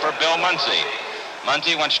intended for Bill Muncie.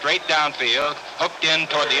 Muncie went straight downfield, hooked in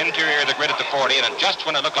toward the interior of the grid at the 40, and just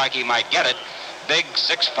when it looked like he might get it, big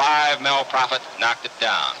 6'5" Mel Prophet knocked it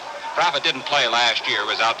down. Prophet didn't play last year,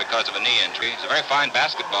 was out because of a knee injury. He's a very fine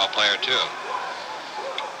basketball player, too.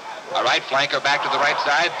 All right, flanker back to the right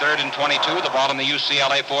side, 3rd and 22, the ball in the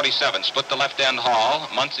UCLA 47. Split the left end Hall.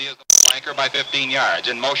 Muncie is the flanker by 15 yards.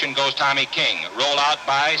 In motion goes Tommy King. Roll out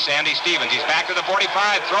by Sandy Stevens. He's back to the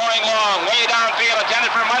 45, throwing long, way downfield,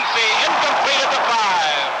 intended for Muncie. Incomplete at the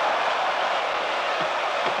 5.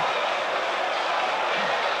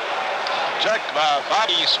 check,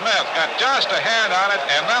 Bobby Smith got just a hand on it,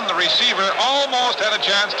 and then the receiver almost had a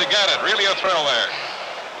chance to get it. Really a thrill there.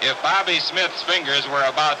 If Bobby Smith's fingers were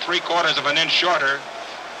about 3/4 of an inch shorter,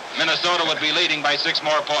 Minnesota would be leading by 6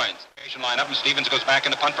 more points. Lineup, and Stevens goes back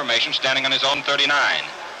into punt formation, standing on his own 39.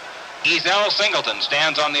 Ezel Singleton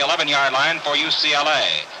stands on the 11-yard line for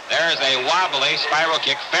UCLA. There's a wobbly spiral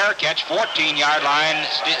kick, fair catch, 14-yard line.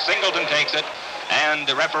 Singleton takes it, and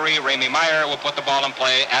the referee, Ramey Meyer, will put the ball in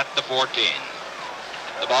play at the 14.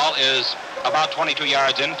 The ball is about 22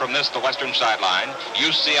 yards in from this, the western sideline.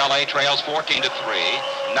 UCLA trails 14-3.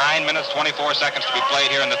 9 minutes, 24 seconds to be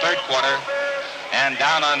played here in the third quarter. And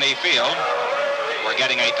down on the field, we're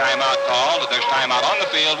getting a timeout called. There's timeout on the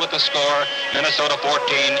field with the score, Minnesota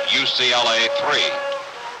 14, UCLA 3.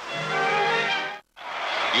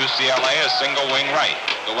 UCLA is single wing right.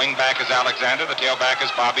 The wing back is Alexander, the tailback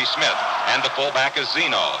is Bobby Smith, and the fullback is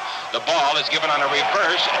Zeno. The ball is given on a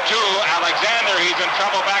reverse to Alexander. He's in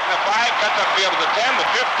trouble back in the 5, cuts up field to the 10, the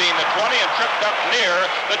 15, the 20, and tripped up near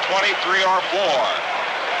the 23 or 4.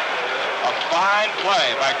 A fine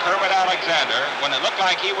play by Kermit Alexander when it looked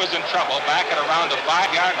like he was in trouble back at around the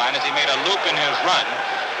 5-yard line as he made a loop in his run.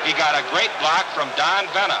 He got a great block from Don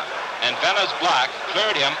Venna, and Venna's block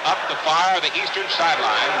cleared him up the far of the eastern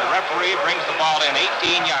sideline. The referee brings the ball in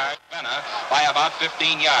 18 yards, Venna by about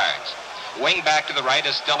 15 yards. Wing back to the right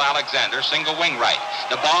is still Alexander, single wing right.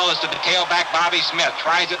 The ball is to the tailback Bobby Smith,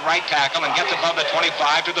 tries it right tackle and gets above the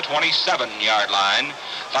 25 to the 27-yard line,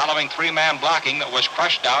 following 3-man blocking that was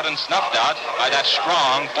crushed out and snuffed out by that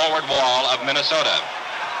strong forward wall of Minnesota.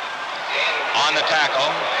 On the tackle,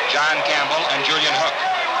 John Campbell and Julian Hook.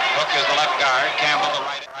 Hook is the left guard, Campbell the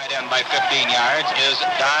right end by 15 yards is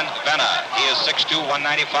Don Venna. He is 6'2",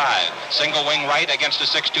 195. Single wing right against a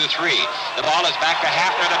 6'2", 3. The ball is back to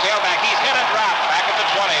Hafner, the tailback. He's hit and dropped back at the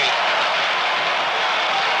 20.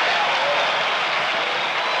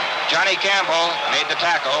 Johnny Campbell made the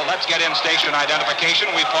tackle. Let's get in station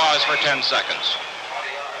identification. We pause for 10 seconds.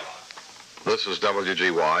 This is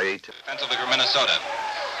WGY. Defensively for Minnesota.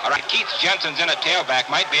 All right, Keith Jensen's in at tailback.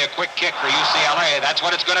 Might be a quick kick for UCLA. That's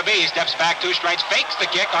what it's going to be. Steps back 2 strides, fakes the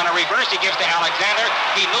kick on a reverse. He gives to Alexander.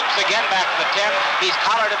 He loops again back to the 10. He's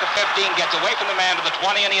collared at the 15, gets away from the man to the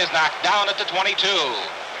 20, and he is knocked down at the 22.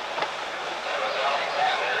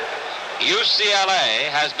 UCLA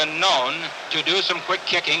has been known to do some quick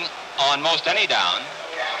kicking on most any down.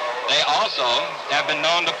 They also have been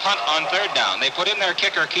known to punt on 3rd down. They put in their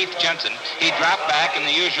kicker, Keith Jensen. He dropped back in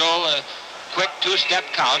the usual quick 2-step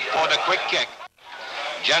count for the quick kick.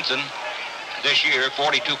 Jensen, this year,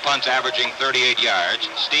 42 punts averaging 38 yards.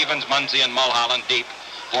 Stevens, Muncie, and Mulholland deep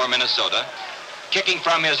for Minnesota. Kicking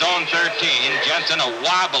from his own 13, Jensen, a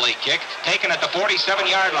wobbly kick, taken at the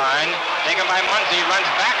 47-yard line, taken by Muncie,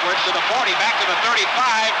 runs backwards to the 40, back to the 35.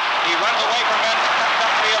 He runs away from it, cuts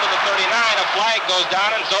upfield to the 39. A flag goes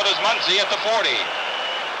down, and so does Muncie at the 40.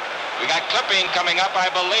 We got clipping coming up,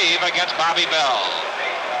 I believe, against Bobby Bell.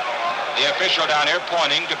 The official down here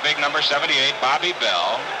pointing to big number 78, Bobby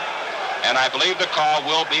Bell, and I believe the call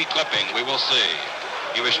will be clipping. We will see.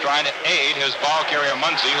 He was trying to aid his ball carrier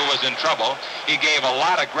Muncie, who was in trouble. He gave a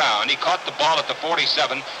lot of ground. He caught the ball at the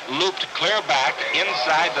 47, looped clear back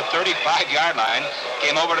inside the 35-yard line,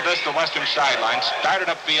 came over to the western sideline, started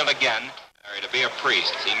upfield again to be a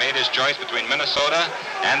priest. He made his choice between Minnesota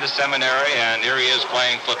and the seminary, and here he is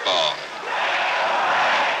playing football.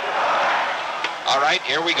 All right,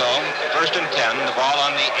 here we go. 1st and 10, the ball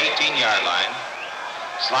on the 18-yard line.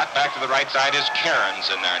 Slot back to the right side is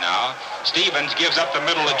Cairns in there now. Stevens gives up the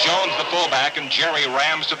middle to Jones, the fullback, and Jerry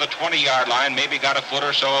rams to the 20-yard line, maybe got a foot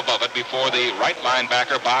or so above it before the right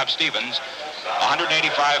linebacker, Bob Stevens,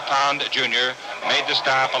 185-pound junior, made the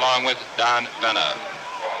stop along with Don Venna.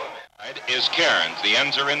 Is Cairns. The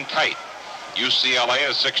ends are in tight. UCLA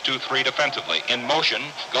is 6-2-3 defensively. In motion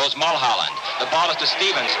goes Mulholland. The ball is to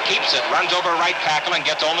Stevens. Keeps it. Runs over right tackle and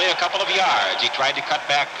gets only a couple of yards. He tried to cut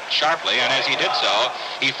back sharply, and as he did so,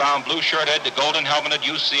 he found blue-shirted, golden-helmeted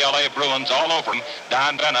UCLA Bruins all over him.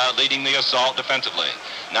 Don Venna leading the assault defensively.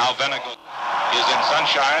 Now Venna is in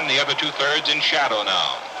sunshine. The other two-thirds in shadow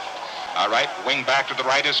now. All right, wing back to the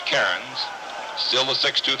right is Cairns. Still the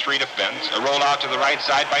 6-2-3 defense. A roll out to the right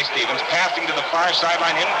side by Stevens. Passing to the far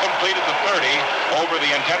sideline, incomplete at the 30 over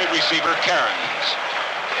the intended receiver, Cairns.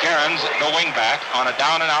 Cairns, the wing back, on a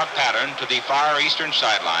down-and-out pattern to the far eastern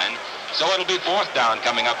sideline. So it'll be 4th down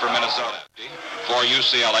coming up for Minnesota. For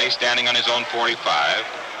UCLA, standing on his own 45.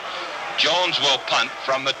 Jones will punt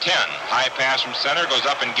from the 10. High pass from center, goes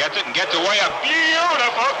up and gets it, and gets away a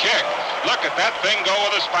beautiful kick. Look at that thing go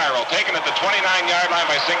with a spiral. Taken at the 29-yard line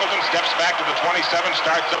by Singleton, steps back to the 27,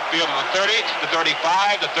 starts upfield to the 30, the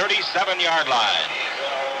 35, the 37-yard line.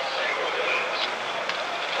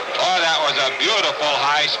 Oh, that was a beautiful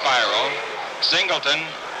high spiral. Singleton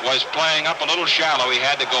was playing up a little shallow. He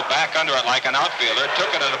had to go back under it like an outfielder.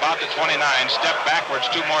 Took it at about the 29, stepped backwards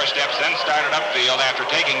 2 more steps, then started upfield after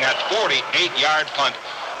taking that 48-yard punt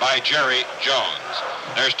by Jerry Jones.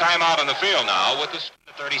 There's timeout on the field now with the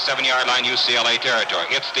 37-yard line UCLA territory.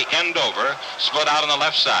 It's the end over, split out on the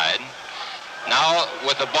left side. Now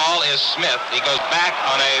with the ball is Smith. He goes back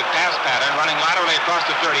on a pass pattern, running laterally across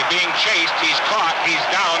the 30. Being chased, he's caught, he's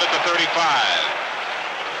down at the 35.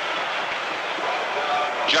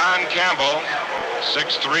 John Campbell,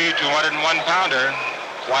 6'3", 201-pounder.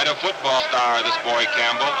 Quite a football star, this boy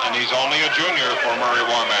Campbell, and he's only a junior for Murray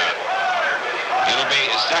Warmath. It'll be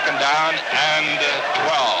 2nd down and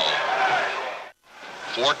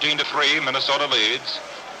 12. 14-3, Minnesota leads.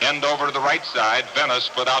 End over to the right side. Venna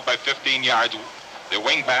split out by 15 yards. The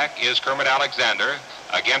wingback is Kermit Alexander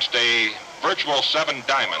against a virtual 7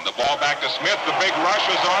 diamond. The ball back to Smith. The big rush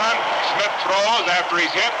is on. Smith throws after he's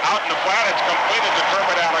hit. Out in the flat. It's completed to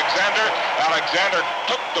Kermit Alexander. Alexander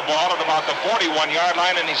took the ball at about the 41-yard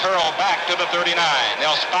line, and he's hurled back to the 39.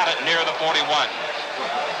 They'll spot it near the 41.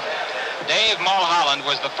 Dave Mulholland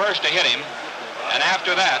was the first to hit him, and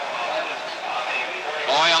after that,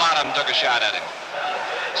 boy, a lot of them took a shot at him.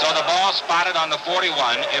 So the ball spotted on the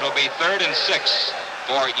 41. It'll be 3rd and 6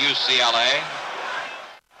 for UCLA.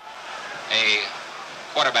 A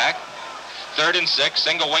quarterback. 3rd and 6,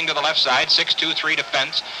 single wing to the left side, 6-2-3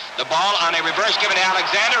 defense. The ball on a reverse given to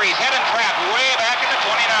Alexander. He's hit and trapped way back at the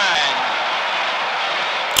 29.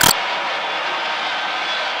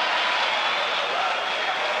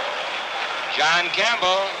 John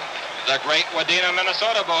Campbell, the great Wadena,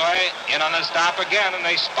 Minnesota boy, in on the stop again, and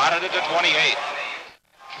they spotted it to 28.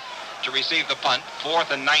 To receive the punt,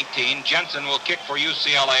 4th and 19. Jensen will kick for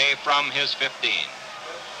UCLA from his 15.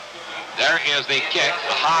 There is the kick,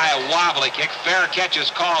 a high, wobbly kick. Fair catch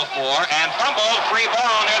is called for, and fumbled, free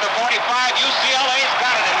ball near the 45. UCLA's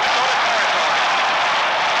got it in Minnesota territory.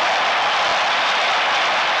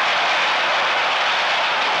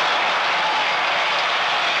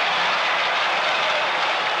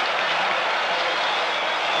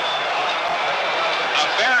 A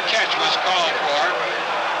fair catch was called for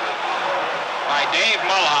by Dave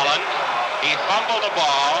Mulholland. He fumbled the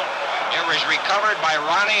ball. It was recovered by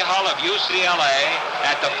Ronnie Hull of UCLA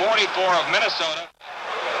at the 44 of Minnesota.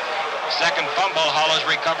 Second fumble Hull has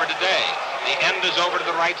recovered today. The end is over to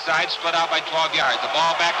the right side, split out by 12 yards. The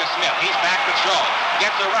ball back to Smith. He's back to throw.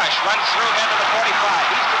 Gets a rush, runs through him into the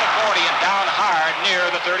 45. He's to the 40 and down hard near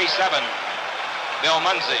the 37. Bill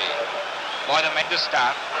Munsey. Boy that made the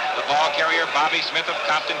stop. The ball carrier, Bobby Smith of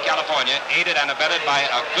Compton, California, aided and abetted by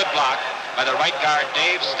a good block by the right guard,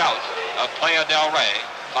 Dave Stout of Playa del Rey.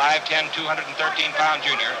 5'10", 213-pound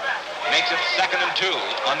junior, makes it 2nd and 2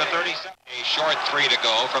 on the 37. A short 3 to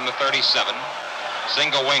go from the 37.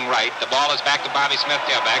 Single wing right. The ball is back to Bobby Smith,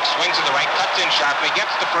 tailback. Swings to the right, cuts in sharply,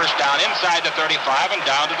 gets the first down inside the 35 and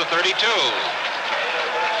down to the 32. UCLA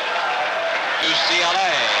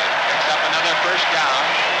picks up another first down,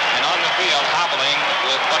 and on the field, hobbling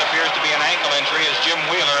with what appears to be an ankle injury is Jim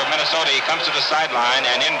Wheeler of Minnesota. He comes to the sideline,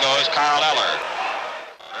 and in goes Carl Eller.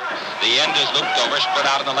 The end is looped over, split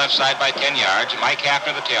out on the left side by 10 yards. Mike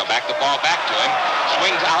Hafner, the tailback, the ball back to him,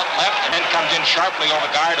 swings out left, and then comes in sharply over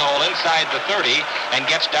guard hole inside the 30 and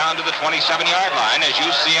gets down to the 27-yard line as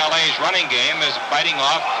UCLA's running game is biting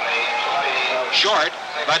off short,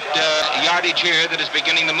 but yardage here that is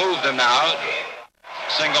beginning to move them now.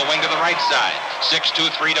 Single wing to the right side.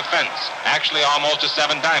 6-2-3 defense. Actually almost a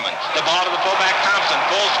 7 diamond. The ball to the fullback Thompson.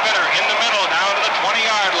 Full spinner in the middle down to the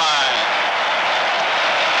 20-yard line.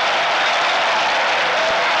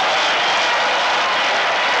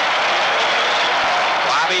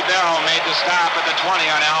 Bobby Bell made the stop at the 20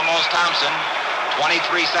 on Elmos Thompson.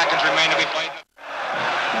 23 seconds remain to be played.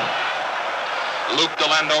 Looped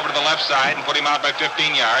the end over to the left side and put him out by 15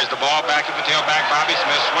 yards. The ball back to the tailback, Bobby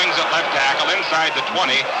Smith, swings at left tackle inside the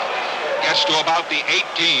 20, gets to about the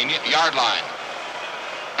 18-yard line.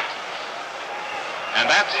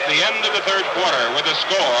 And that's the end of the third quarter with the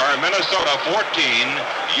score, Minnesota 14,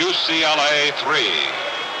 UCLA 3.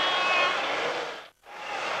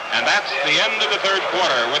 And that's the end of the third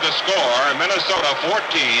quarter with the score, Minnesota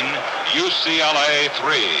 14, UCLA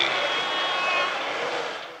 3.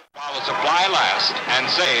 While the supply last and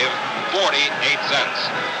save 48 cents.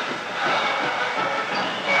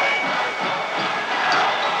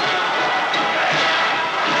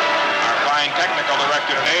 Our fine technical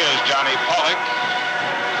director today is Johnny Pollock.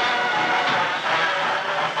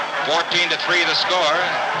 14-3 the score.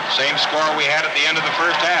 Same score we had at the end of the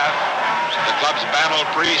first half. The clubs battled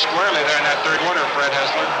pretty squarely there in that third quarter, Fred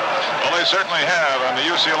Hessler. Well, they certainly have, and the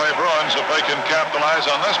UCLA Bruins, if they can capitalize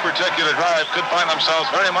on this particular drive, could find themselves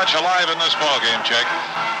very much alive in this ballgame, Chick.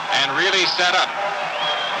 And really set up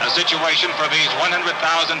a situation for these 100,000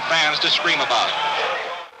 fans to scream about.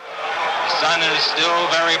 The sun is still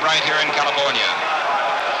very bright here in California.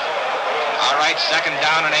 All right, second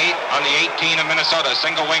down and 8 on the 18 of Minnesota.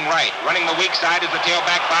 Single wing right. Running the weak side is the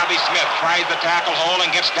tailback Bobby Smith. Tries the tackle hole and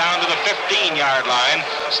gets down to the 15-yard line,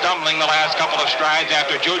 stumbling the last couple of strides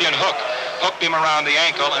after Julian Hook hooked him around the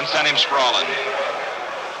ankle and sent him sprawling.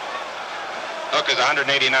 Hook is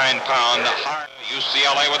 189-pound.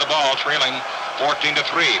 UCLA with the ball, trailing 14-3.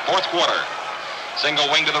 Fourth quarter. Single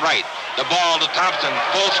wing to the right. The ball to Thompson.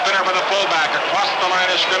 Full spinner by the fullback across the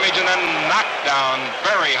line of scrimmage and then knocked down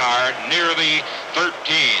very hard near the 13.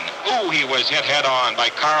 Ooh, he was hit head on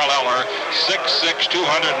by Carl Eller, 6'6",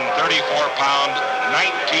 234-pound,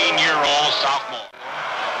 19-year-old sophomore.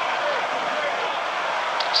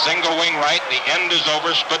 Single wing right. The end is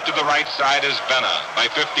over. Split to the right side is Benna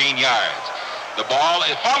by 15 yards. The ball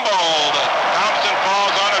is fumbled. Thompson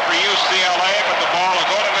falls on it for UCLA, but the ball will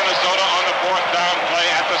go to Minnesota on the fourth down play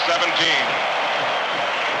at the 17.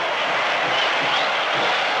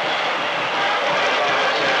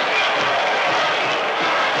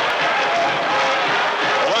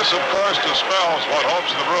 This, of course, dispels what hopes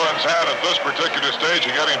the Bruins had at this particular stage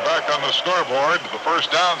of getting back on the scoreboard. The first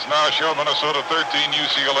downs now show Minnesota 13,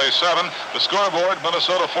 UCLA 7. The scoreboard,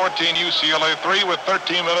 Minnesota 14, UCLA 3 with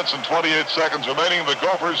 13 minutes and 28 seconds remaining. The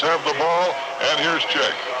Gophers have the ball, and here's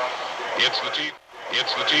Chick. It's the T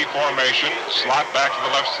formation. Slot back to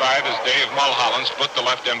the left side as Dave Mulholland split the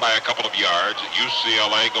left end by a couple of yards.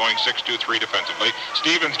 UCLA going 6-2-3 defensively.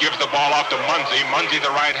 Stevens gives the ball off to Munzie. Munzie,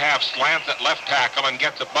 the right half, slants at left tackle and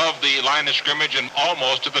gets above the line of scrimmage and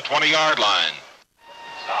almost to the 20-yard line.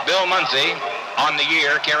 Bill Munzie, on the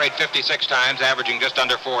year, carried 56 times, averaging just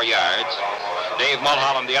under 4 yards. Dave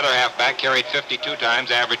Mulholland, the other halfback, carried 52 times,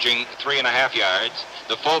 averaging 3.5 yards.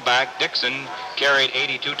 The fullback, Dixon, carried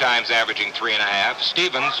 82 times, averaging 3.5.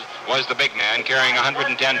 Stevens was the big man, carrying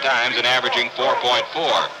 110 times and averaging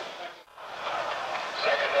 4.4.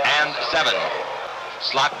 And 7.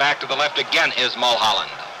 Slot back to the left again is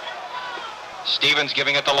Mulholland. Stevens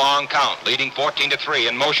giving it the long count, leading 14-3.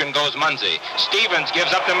 In motion goes Munzie. Stevens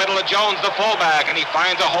gives up the middle of Jones, the fullback, and he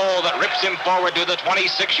finds a hole that rips him forward to the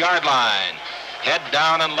 26-yard line. Head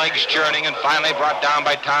down and legs churning, and finally brought down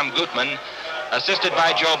by Tom Gutman, assisted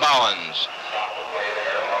by Joe Bowens.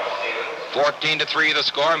 14-3 the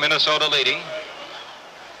score, Minnesota leading.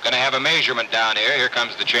 Going to have a measurement down here. Here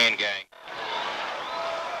comes the chain gang.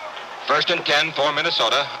 First and 10 for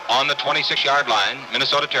Minnesota on the 26-yard line,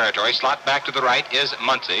 Minnesota territory. Slot back to the right is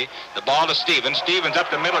Muncie. The ball to Stevens. Stevens up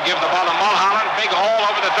the middle, gives the ball to Mulholland. Big hole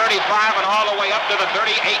over the 35 and all the way up to the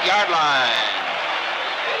 38-yard line.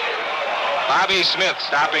 Bobby Smith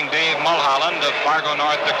stopping Dave Mulholland of Fargo,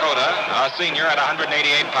 North Dakota, a senior at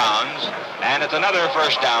 188 pounds. And it's another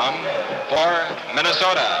first down for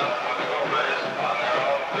Minnesota.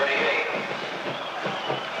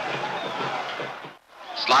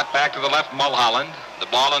 Slot back to the left, Mulholland. The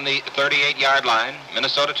ball on the 38-yard line,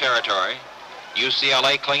 Minnesota territory.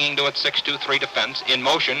 UCLA clinging to its 6-2-3 defense. In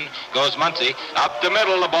motion goes Muncie. Up the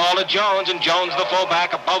middle, the ball to Jones, and Jones, the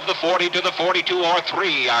fullback, above the 40 to the 42 or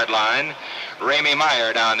 3-yard line. Ramey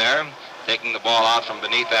Meyer down there, taking the ball out from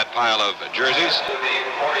beneath that pile of jerseys.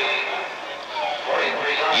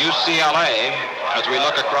 UCLA, as we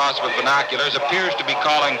look across with binoculars, appears to be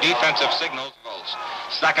calling defensive signals.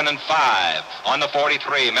 2nd and 5 on the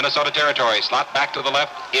 43, Minnesota territory. Slot back to the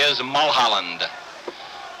left is Mulholland.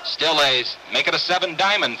 Still make it a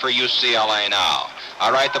 7-diamond for UCLA now.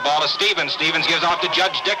 All right, the ball is Stevens. Stevens gives off to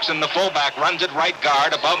Judge Dixon. The fullback runs at right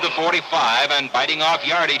guard above the 45 and biting off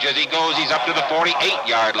yardage as he goes. He's up to the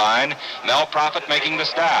 48-yard line. Mel Profit making the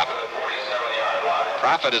stop.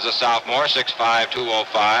 Profit is a sophomore, 6'5",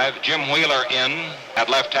 205. Jim Wheeler in at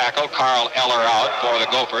left tackle. Carl Eller out for the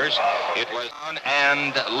Gophers. It was on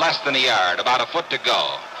and less than a yard, about a foot to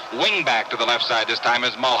go. Wing back to the left side this time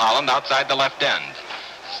is Mulholland outside the left end.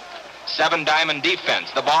 7-diamond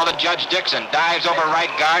defense. The ball to Judge Dixon. Dives over right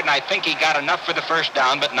guard, and I think he got enough for the first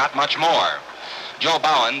down, but not much more. Joe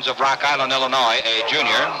Bowens of Rock Island, Illinois, a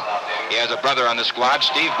junior. He has a brother on the squad,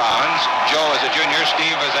 Steve Bowens. Joe is a junior,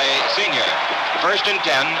 Steve is a senior. 1st and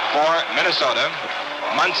 10 for Minnesota.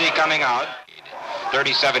 Muncie coming out.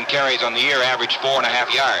 37 carries on the year, average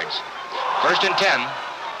 4.5 yards. 1st and 10.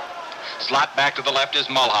 Slot back to the left is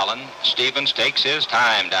Mulholland. Stevens takes his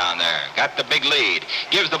time down there. Got the big lead.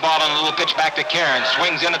 Gives the ball on a little pitch back to Karen.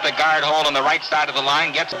 Swings in at the guard hole on the right side of the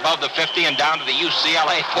line. Gets above the 50 and down to the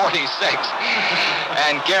UCLA 46.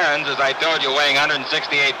 And Cairns, as I told you, weighing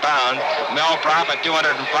 168 pounds. Mel Profit,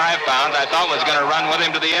 205 pounds, I thought was going to run with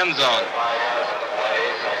him to the end zone.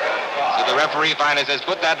 So the referee finally says,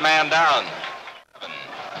 put that man down.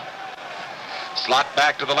 Slot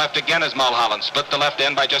back to the left again is Mulholland. Split the left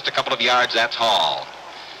end by just a couple of yards. That's Hall.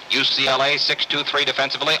 UCLA 6-2-3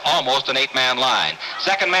 defensively, almost an 8-man line.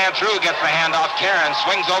 Second man through, gets the handoff. Karen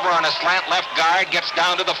swings over on a slant left guard, gets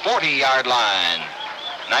down to the 40-yard line.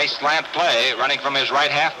 Nice slant play, running from his right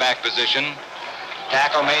halfback position.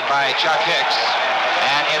 Tackle made by Chuck Hicks.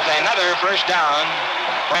 And it's another first down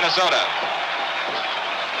for Minnesota.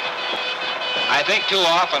 I think too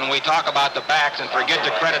often we talk about the backs and forget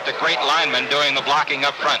to credit the great linemen doing the blocking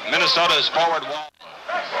up front. Minnesota's forward wall.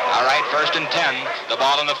 All right, 1st and 10. The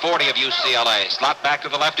ball in the 40 of UCLA. Slot back to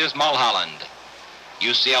the left is Mulholland.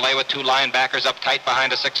 UCLA with 2 linebackers up tight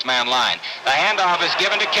behind a 6-man line. The handoff is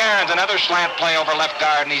given to Cairns. Another slant play over left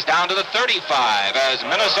guard, and he's down to the 35 as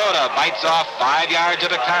Minnesota bites off 5 yards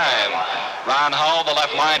at a time. Ron Hull, the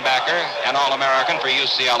left linebacker, an All-American for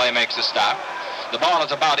UCLA, makes the stop. The ball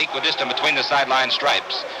is about equidistant between the sideline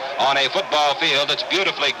stripes on a football field that's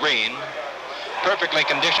beautifully green, perfectly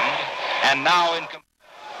conditioned, and now in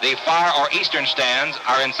the far or eastern stands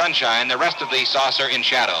are in sunshine, the rest of the saucer in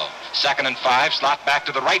shadow. 2nd and 5, slot back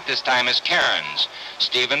to the right this time is Cairns.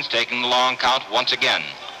 Stevens taking the long count once again.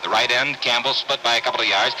 The right end, Campbell split by a couple of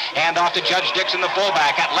yards. Hand off to Judge Dixon, the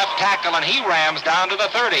fullback, at left tackle, and he rams down to the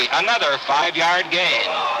 30. Another 5-yard gain.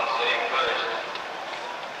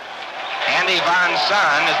 Andy Von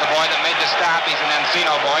Son is the boy that made the stop. He's an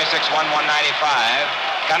Encino boy, 6'1", 195.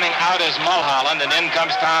 Coming out is Mulholland, and in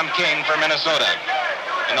comes Tom King for Minnesota.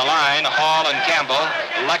 In the line, Hall and Campbell,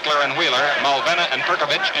 Leckler and Wheeler, Malvina and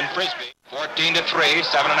Perkovich and Frisbee. 14-3,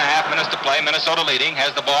 7.5 minutes to play. Minnesota leading,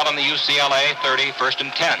 has the ball on the UCLA 30, 1st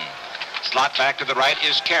and 10. Slot back to the right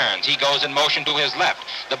is Cairns. He goes in motion to his left.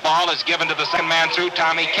 The ball is given to the second man through,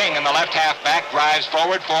 Tommy King, and the left halfback drives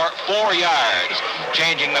forward for 4 yards.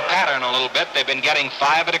 Changing the pattern a little bit. They've been getting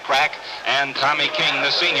 5 at a crack, and Tommy King,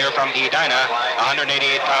 the senior from Edina,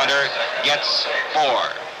 188-pounder, gets 4.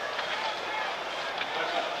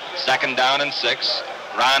 2nd down and 6.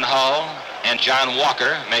 Ron Hull and John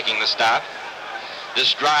Walker making the stop.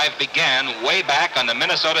 This drive began way back on the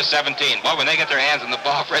Minnesota 17. Boy, when they get their hands on the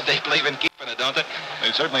ball, Fred, they believe in keeping it, don't they?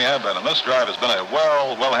 They certainly have been, and this drive has been a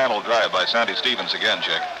well-handled drive by Sandy Stevens again,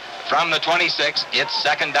 Chick. From the 26, it's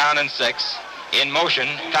 2nd down and 6. In motion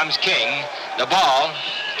comes King. The ball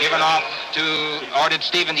given off to, or did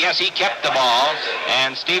Stevens? Yes, he kept the ball,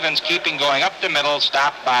 and Stevens keeping going up the middle,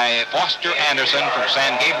 stopped by Foster Anderson from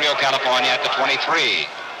San Gabriel, California at the 23.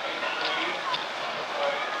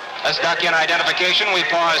 Let's duck in identification. We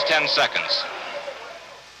pause 10 seconds.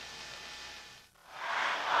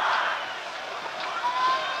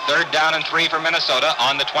 Third down and 3 for Minnesota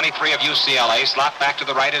on the 23 of UCLA. Slot back to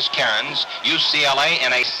the right is Cairns. UCLA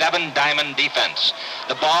in a 7-diamond defense.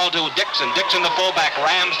 The ball to Dixon. Dixon, the fullback,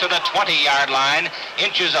 rams to the 20-yard line,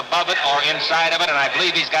 inches above it or inside of it, and I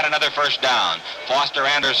believe he's got another first down. Foster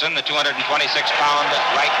Anderson, the 226-pound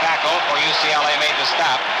right tackle for UCLA, made the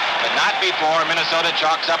stop, but not before Minnesota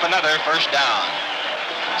chalks up another first down.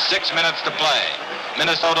 6 minutes to play.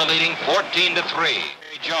 Minnesota leading 14-3.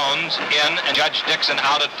 Jones in and Judge Dixon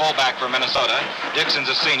out at fullback for Minnesota. Dixon's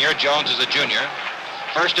a senior, Jones is a junior.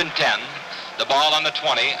 1st and 10. The ball on the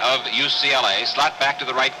 20 of UCLA. Slot back to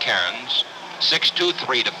the right, Cairns.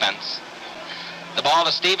 6-2-3 defense. The ball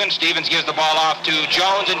to Stevens. Stevens gives the ball off to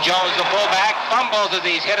Jones, and Jones, the fullback, fumbles as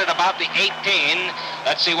he's hit it about the 18.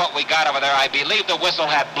 Let's see what we got over there. I believe the whistle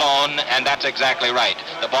had blown, and that's exactly right.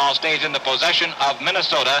 The ball stays in the possession of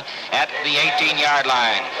Minnesota at the 18-yard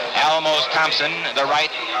line. Almos Thompson, the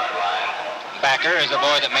right backer, is the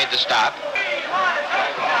boy that made the stop.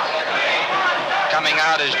 Coming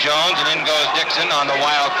out is Jones, and in goes Dixon on the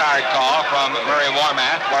wild card call from Murray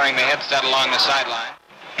Warmath, wearing the headset along the sideline.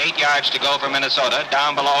 8 yards to go for Minnesota.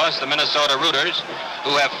 Down below us, the Minnesota Rooters,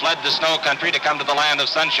 who have fled the snow country to come to the land of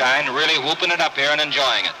sunshine, really whooping it up here and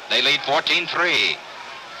enjoying it. They lead 14-3.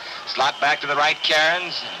 Slot back to the right,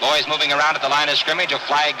 Cairns. Boys moving around at the line of scrimmage. A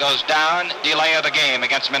flag goes down. Delay of the game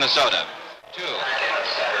against Minnesota.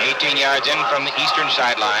 18 yards in from the eastern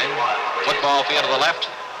sideline. Football field to the left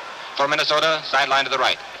for Minnesota, sideline to the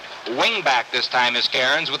right. Wing back this time is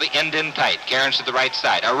Cairns with the end in tight. Cairns to the right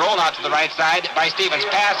side. A rollout to the right side by Stevens.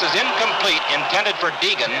 Pass is incomplete, intended for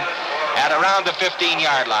Deegan at around the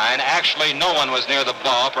 15-yard line. Actually, no one was near the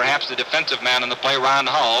ball. Perhaps the defensive man in the play, Ron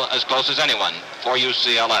Hull, as close as anyone for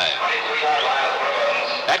UCLA.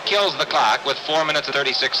 That kills the clock with 4 minutes and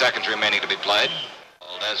 36 seconds remaining to be played.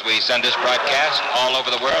 As we send this broadcast all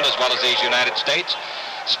over the world as well as these United States.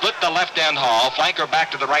 Split the left-end Hall. Flanker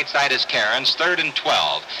back to the right side is Cairns. 3rd and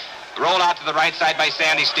 12. Roll out to the right side by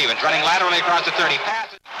Sandy Stevens. Running laterally across the 30.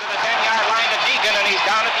 Passes to the 10-yard line to Deegan, and he's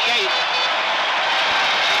down at the 8.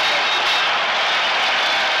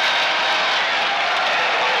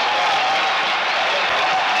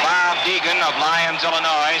 Bob Deegan of Lyons,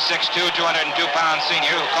 Illinois, 6'2", 202-pound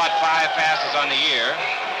senior who caught 5 passes on the year.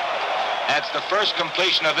 That's the first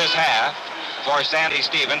completion of this half for Sandy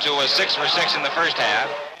Stevens, who was 6 for 6 in the first half.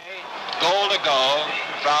 Goal to go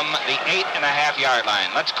from the 8.5-yard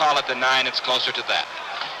line. Let's call it the 9. It's closer to that.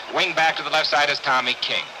 Wing back to the left side is Tommy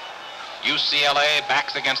King. UCLA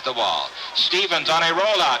backs against the wall. Stevens on a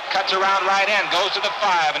rollout, cuts around right end, goes to the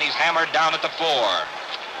 5, and he's hammered down at the 4.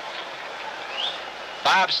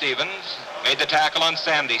 Bob Stevens made the tackle on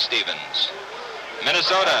Sandy Stevens.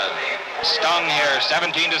 Minnesota stung here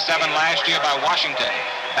 17-7 last year by Washington.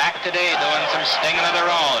 Back today doing some stinging of their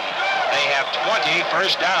own. They have 20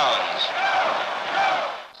 first downs.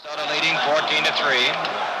 Minnesota leading 14-3.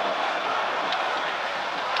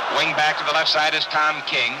 Wing back to the left side is Tom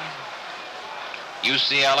King.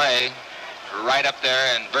 UCLA right up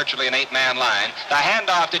there in virtually an 8-man line. The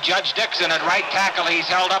handoff to Judge Dixon at right tackle. He's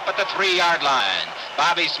held up at the 3-yard line.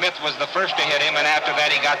 Bobby Smith was the first to hit him, and after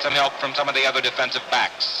that he got some help from some of the other defensive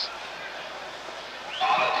backs.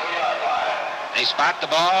 They spot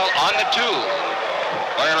the ball on the 2,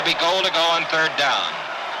 where it'll be goal to go on 3rd down.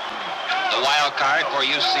 The wild card for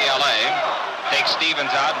UCLA takes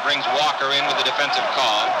Stevens out and brings Walker in with the defensive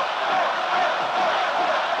call.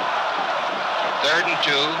 3rd and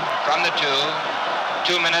 2 from the 2.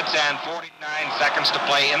 2 minutes and 49 seconds to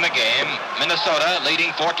play in the game. Minnesota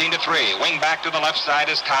leading 14-3. Wing back to the left side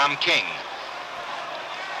is Tom King.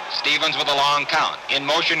 Stevens with a long count. In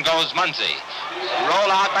motion goes Muncy.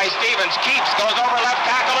 Roll out by Stevens. Keeps, goes over left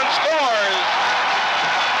tackle and scores.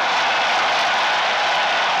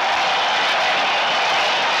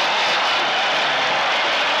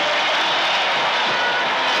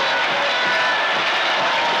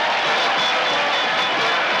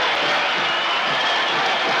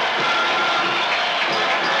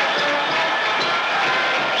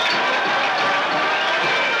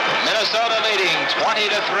 Minnesota leading 20-3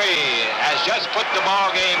 has just put the ball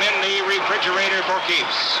game in the refrigerator for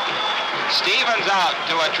keeps. Stevens out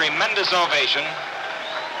to a tremendous ovation.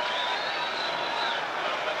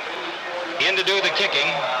 In to do the kicking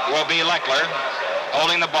will be Leckler.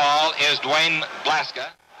 Holding the ball is Dwayne Blaska.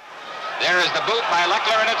 There is the boot by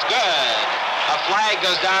Leckler, and it's good. A flag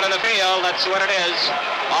goes down in the field. That's what it is.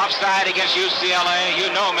 Offside against UCLA. You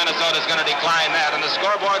know Minnesota's going to decline that, and the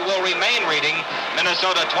scoreboard will remain reading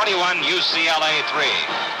Minnesota 21, UCLA 3.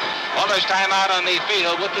 Well, there's timeout on the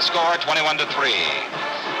field with the score 21-3.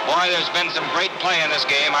 Boy, there's been some great play in this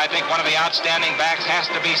game. I think one of the outstanding backs has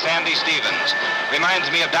to be Sandy Stevens. Reminds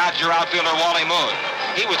me of Dodger outfielder Wally Moon.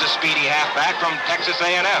 He was a speedy halfback from Texas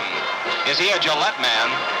A&M. Is he a Gillette man?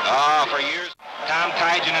 Oh, for years. Tom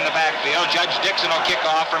Tygen in the backfield. Judge Dixon will kick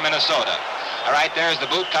off for Minnesota. All right, there's the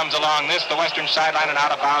boot, comes along this, the western sideline, and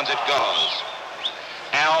out of bounds it goes.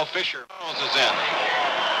 Al Fisher is in.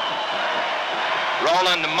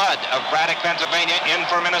 Roland Mudd of Braddock, Pennsylvania, in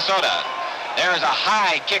for Minnesota. There's a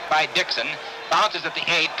high kick by Dixon. Bounces at the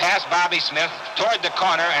 8, past Bobby Smith, toward the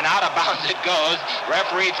corner, and out of bounds it goes.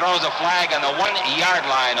 Referee throws a flag on the 1-yard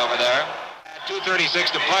line over there.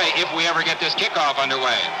 2:36 to play if we ever get this kickoff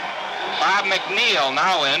underway. Bob McNeil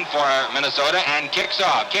now in for Minnesota and kicks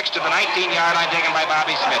off. Kicks to the 19-yard line taken by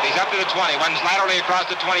Bobby Smith. He's up to the 20, runs laterally across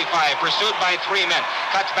the 25, pursued by 3 men.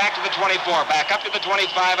 Cuts back to the 24, back up to the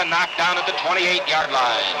 25, and knocked down at the 28-yard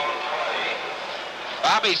line.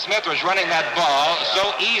 Bobby Smith was running that ball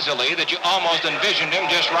so easily that you almost envisioned him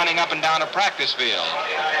just running up and down a practice field.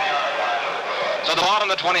 So the ball on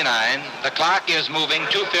the 29, the clock is moving,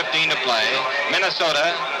 2:15 to play.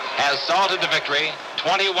 Minnesota has salted the victory,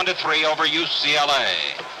 21-3 over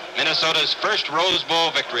UCLA. Minnesota's first Rose Bowl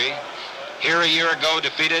victory, here a year ago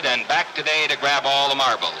defeated and back today to grab all the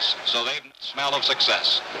marbles. So they've smell of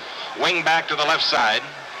success. Wing back to the left side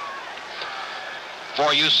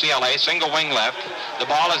for UCLA, single wing left. The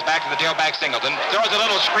ball is back to the tailback Singleton. Throws a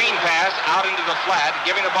little screen pass out into the flat,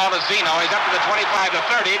 giving the ball to Zeno. He's up to the 25 to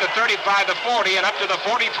 30, the 35 to 40, and up to the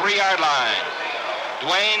 43-yard line.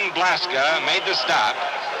 Dwayne Blaska made the stop.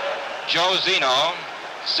 Joe Zeno,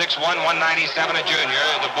 6'1", 197, a junior,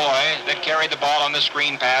 the boy that carried the ball on the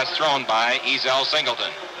screen pass thrown by Ezell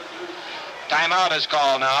Singleton. Timeout is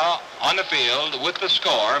called now on the field with the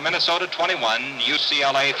score, Minnesota 21,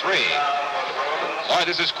 UCLA 3. Boy,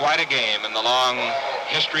 this is quite a game in the long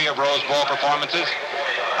history of Rose Bowl performances.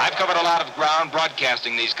 I've covered a lot of ground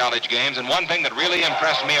broadcasting these college games, and one thing that really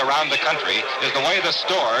impressed me around the country is the way the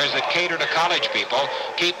stores that cater to college people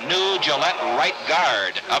keep new Gillette Right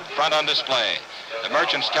Guard up front on display. The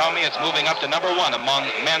merchants tell me it's moving up to #1 among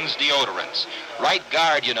men's deodorants. Right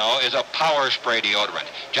Guard, you know, is a power spray deodorant.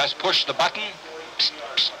 Just push the button, psst,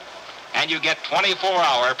 psst, and you get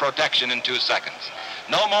 24-hour protection in 2 seconds.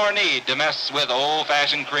 No more need to mess with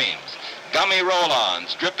old-fashioned creams. Gummy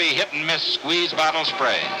roll-ons, drippy hit-and-miss squeeze bottle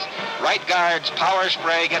sprays. Right Guard's power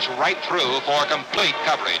spray gets right through for complete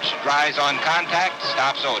coverage. Dries on contact,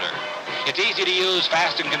 stops odor. It's easy to use,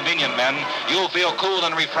 fast and convenient, men. You'll feel cool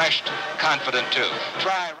and refreshed, confident, too.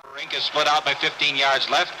 Try. Rink is split out by 15 yards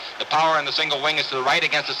left. The power in the single wing is to the right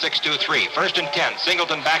against the 6-2-3. 1st and 10.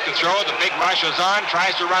 Singleton back to throw. The big rush is on.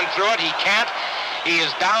 Tries to run through it. He can't. He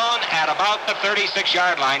is down at about the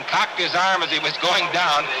 36-yard line, cocked his arm as he was going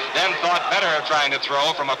down, then thought better of trying to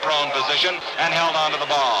throw from a prone position and held on to the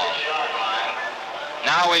ball.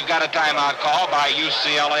 Now we've got a timeout call by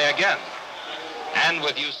UCLA again. And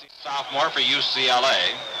with sophomore for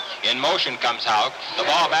UCLA, in motion comes Houck. The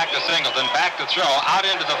ball back to Singleton, back to throw, out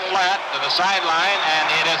into the flat, to the sideline, and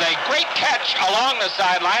it is a great catch along the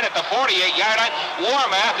sideline at the 48-yard line.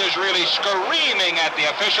 Warmath is really screaming at the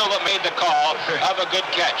official that made the call of a good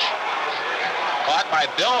catch. Caught by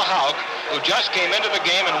Bill Houck, who just came into the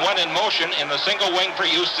game and went in motion in the single wing for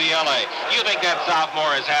UCLA. You think that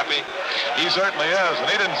sophomore is happy? He certainly is, and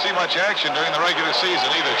he didn't see much action during the regular season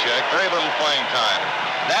either, Chick. Very little playing time.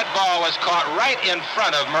 That ball was caught right in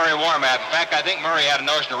front of Murray Warmath. In fact, I think Murray had a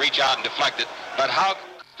notion to reach out and deflect it, but Houck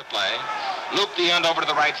to play. Loop the end over to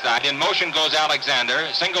the right side. In motion goes Alexander,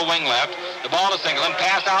 single wing left. The ball to Singleton,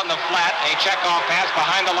 pass out in the flat, a check-off pass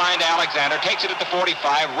behind the line to Alexander, takes it at the 45,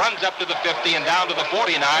 runs up to the 50 and down to the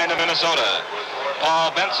 49 of Minnesota.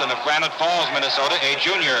 Paul Benson of Granite Falls, Minnesota, a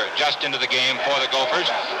junior just into the game for the Gophers,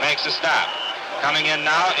 makes a stop. Coming in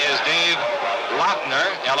now is Dave Lochner,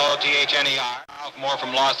 L-O-T-H-N-E-R. More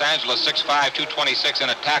from Los Angeles, 6'5", 226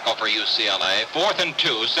 and a tackle for UCLA. 4th and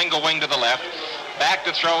 2, single wing to the left. Back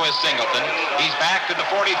to throw is Singleton. He's back to the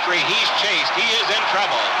 43. He's chased. He is in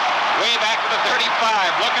trouble. Way back to the 35.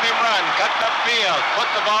 Look at him run. Cuts upfield.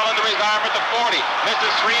 Puts the ball under his arm at the 40.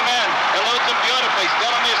 Misses 3 men. Eludes him beautifully.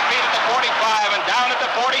 Still on his feet at the 45 and down at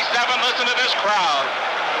the 47. Listen to this crowd.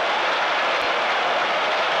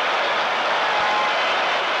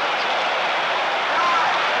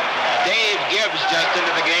 Dave Gibbs just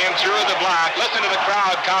into the game, through the block. Listen to the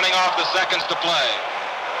crowd counting off the seconds to play.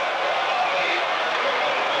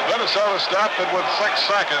 Minnesota stopped it with 6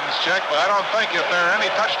 seconds, Chick, but I don't think if there are any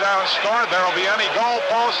touchdowns scored, there will be any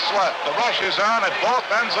goalposts left. The rush is on at both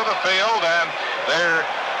ends of the field, and they're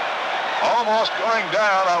almost going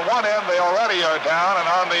down. On one end, they already are down, and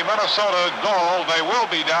on the Minnesota goal, they will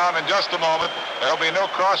be down in just a moment. There'll be no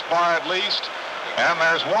crossbar at least, and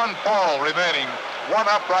there's 1 pole remaining. 1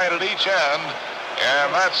 upright at each end,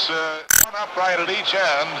 and that's 1 upright at each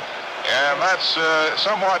end, and that's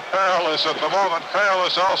somewhat perilous at the moment.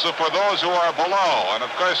 Perilous also for those who are below, and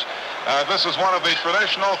of course, this is one of the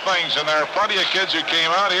traditional things, and there are plenty of kids who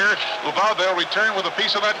came out here who vowed they'll return with a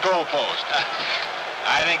piece of that goalpost.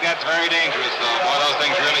 I think that's very dangerous, though. Boy, those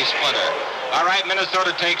things really splinter. All right,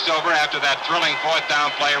 Minnesota takes over after that thrilling fourth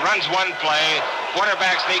down play. Runs one play.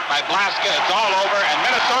 Quarterback sneak by Blaska. It's all over, and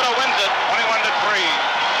Minnesota wins it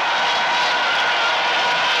 21-3.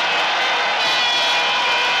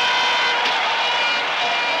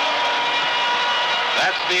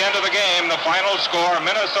 That's the end of the game. The final score,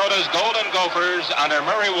 Minnesota's Golden Gophers under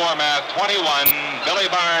Murray Warmath 21,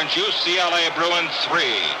 Billy Barnes, UCLA Bruins 3.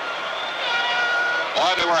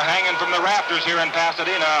 Boy, they were hanging from the rafters here in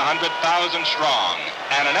Pasadena, 100,000 strong.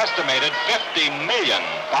 And an estimated 50 million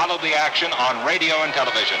followed the action on radio and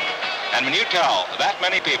television. And when you tell that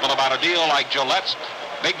many people about a deal like Gillette's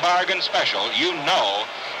Big Bargain Special, you know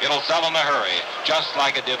it'll sell in a hurry, just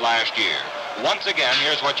like it did last year. Once again,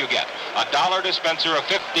 here's what you get. A $1 dispenser of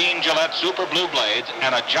 15 Gillette Super Blue Blades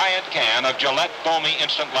and a giant can of Gillette Foamy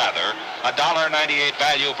Instant Lather, $1.98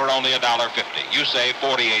 value for only $1.50. You save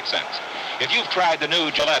 48 cents. If you've tried the new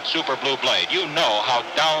Gillette Super Blue Blade, you know how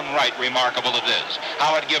downright remarkable it is,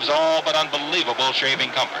 how it gives all but unbelievable shaving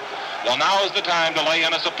comfort. Well, now is the time to lay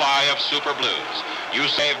in a supply of Super Blues. You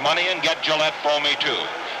save money and get Gillette Foamy, too.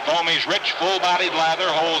 Foamy's rich, full-bodied lather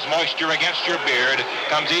holds moisture against your beard,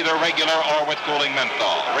 comes either regular or with cooling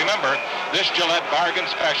menthol. Remember, this Gillette Bargain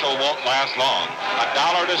Special won't last long. A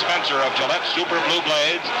 $1 dispenser of Gillette Super Blue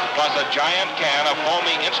Blades plus a giant can of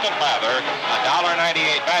Foamy Instant Lather,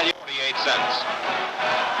 $1.98 value, 48 cents.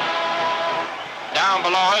 Down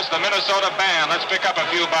below us, the Minnesota Band. Let's pick up a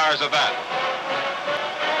few bars of that.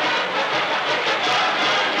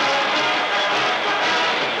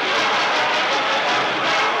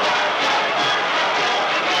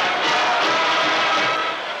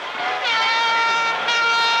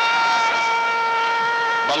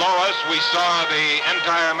 Below us, we saw the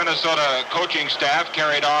entire Minnesota coaching staff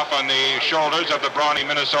carried off on the shoulders of the brawny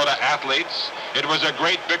Minnesota athletes. It was a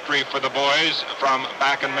great victory for the boys from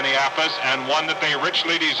back in Minneapolis, and one that they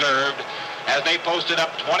richly deserved as they posted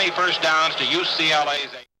up 20 first downs to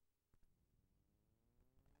UCLA's